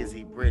 man,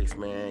 Izzy Bricks,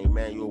 man.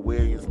 Emmanuel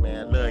Williams,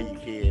 man. Love you,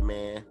 kid,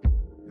 man.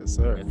 Yes,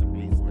 sir. Rest in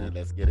peace, man.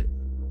 Let's get it.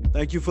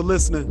 Thank you for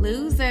listening.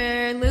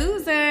 Loser,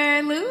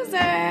 loser,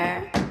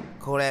 loser.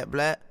 Kodak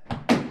Black.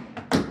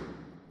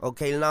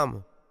 Okay,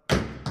 Llama.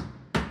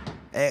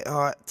 Act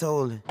hard,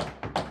 Tolan.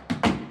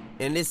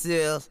 And this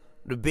is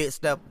the Big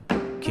Stepper.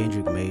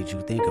 Kendrick made you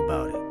think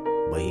about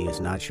it, but he is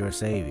not your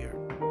savior.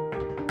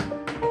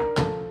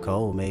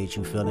 Cole made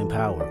you feel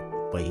empowered,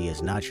 but he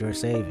is not your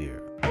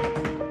savior.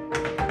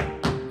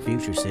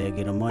 Future said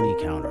get a money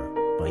counter,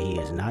 but he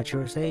is not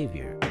your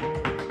savior.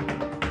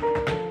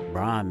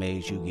 Brian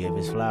made you give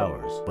his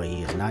flowers, but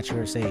he is not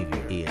your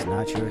savior. He is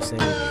not your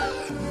savior.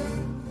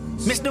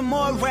 Mr.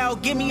 Morale,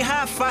 give me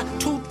high five.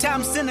 2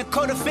 times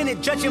cynical,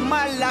 defendant, judging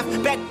my life.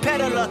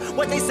 Backpedaler,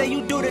 what they say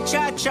you do to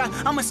cha-cha.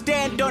 I'ma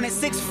stand on it,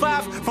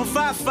 6'5" from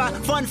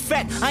 5'5". Fun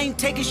fact, I ain't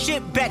taking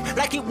shit back.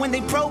 Like it when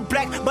they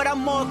pro-black, but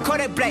I'm more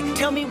Kodak Black.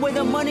 Tell me where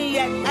the money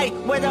at, ayy,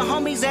 where the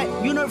homies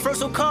at.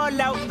 Universal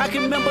call out, I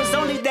can members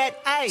only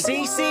that, ayy.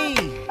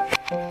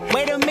 CC,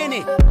 wait a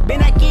minute,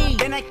 Ben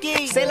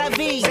Aki, c'est la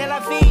vie,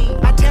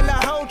 I tell the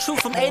whole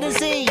truth from A to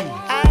Z,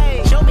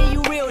 ayy. Show me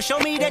you real, show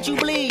me that you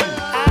bleed,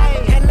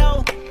 ayy.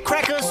 Hello,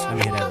 crackers. Let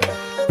me hear that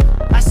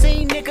back. I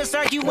seen niggas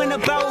arguing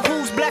about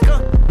who's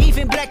blacker.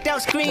 Even blacked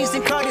out screens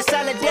and called it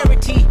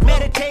solidarity.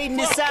 Meditating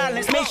in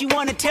silence makes you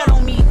wanna tell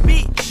on me.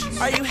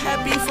 Bitch, are you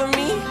happy for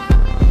me?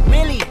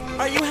 Really?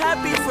 Are you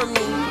happy for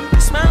me?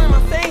 Smile in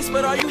my face,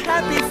 but are you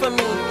happy for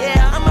me?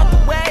 Yeah, I'm out the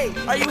way.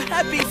 Are you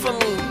happy for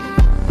me?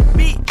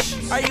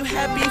 Bitch, are you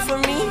happy for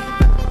me?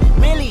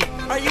 Really?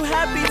 Are you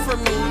happy for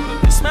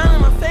me? Smile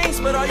in my face,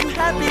 but are you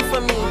happy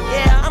for me?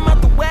 Yeah, I'm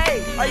out the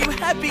way. Are you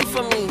happy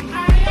for me?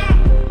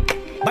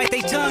 Bite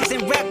they tongues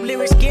and rap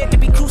lyrics, scared to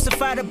be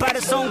crucified about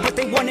a song, but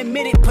they won't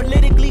admit it.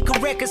 Politically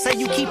correct is how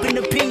you keep an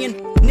opinion.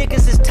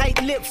 Niggas is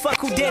tight-lipped, fuck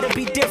who dare to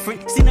be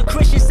different. Seen a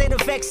Christian say the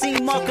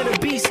vaccine mark of the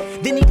beast.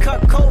 Then he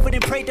caught COVID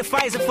and prayed to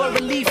Pfizer for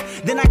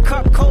relief. Then I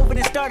caught COVID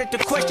and started to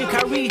question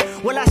Kyrie.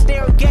 Will I stay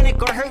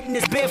organic or hurt in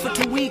this bed for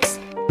 2 weeks?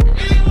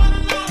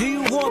 Do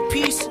you want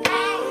peace?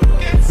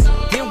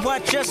 Then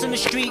watch us in the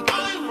street.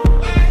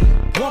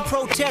 One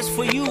protest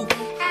for you,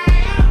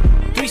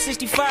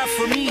 365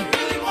 for me.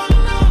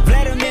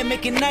 Vladimir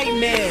making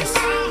nightmares,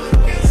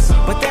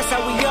 but that's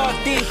how we all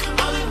think.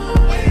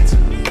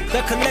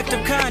 The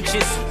collective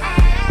conscious,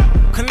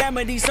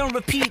 calamities on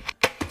repeat.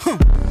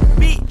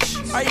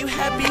 Bitch, are you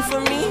happy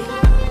for me?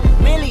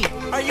 Really?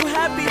 Are you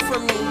happy for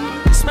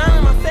me? Smile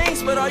in my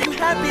face, but are you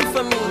happy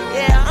for me?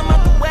 Yeah, I'm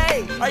out the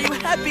way. Are you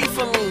happy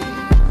for me?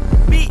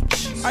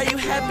 Bitch, are you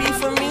happy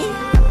for me?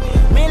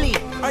 Really?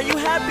 Are you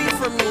happy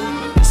for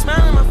me?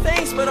 Smile in my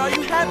face, but are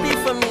you happy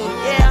for me?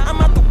 Yeah,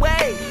 I'm out the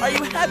way. Are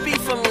you happy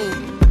for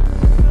me?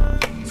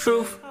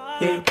 Truth,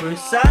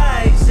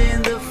 imprecise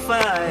in the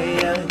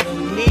fire. The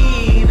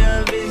need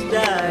of his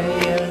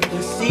dire,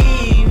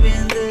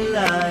 deceiving the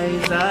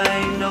lies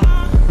I know.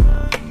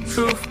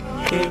 Truth,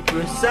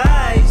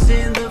 imprecise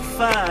in the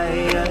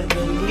fire.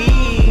 The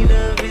need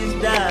of his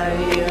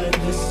dire,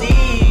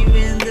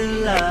 deceiving the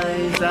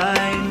lies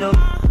I know.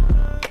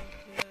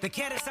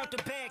 cat is out the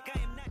bag.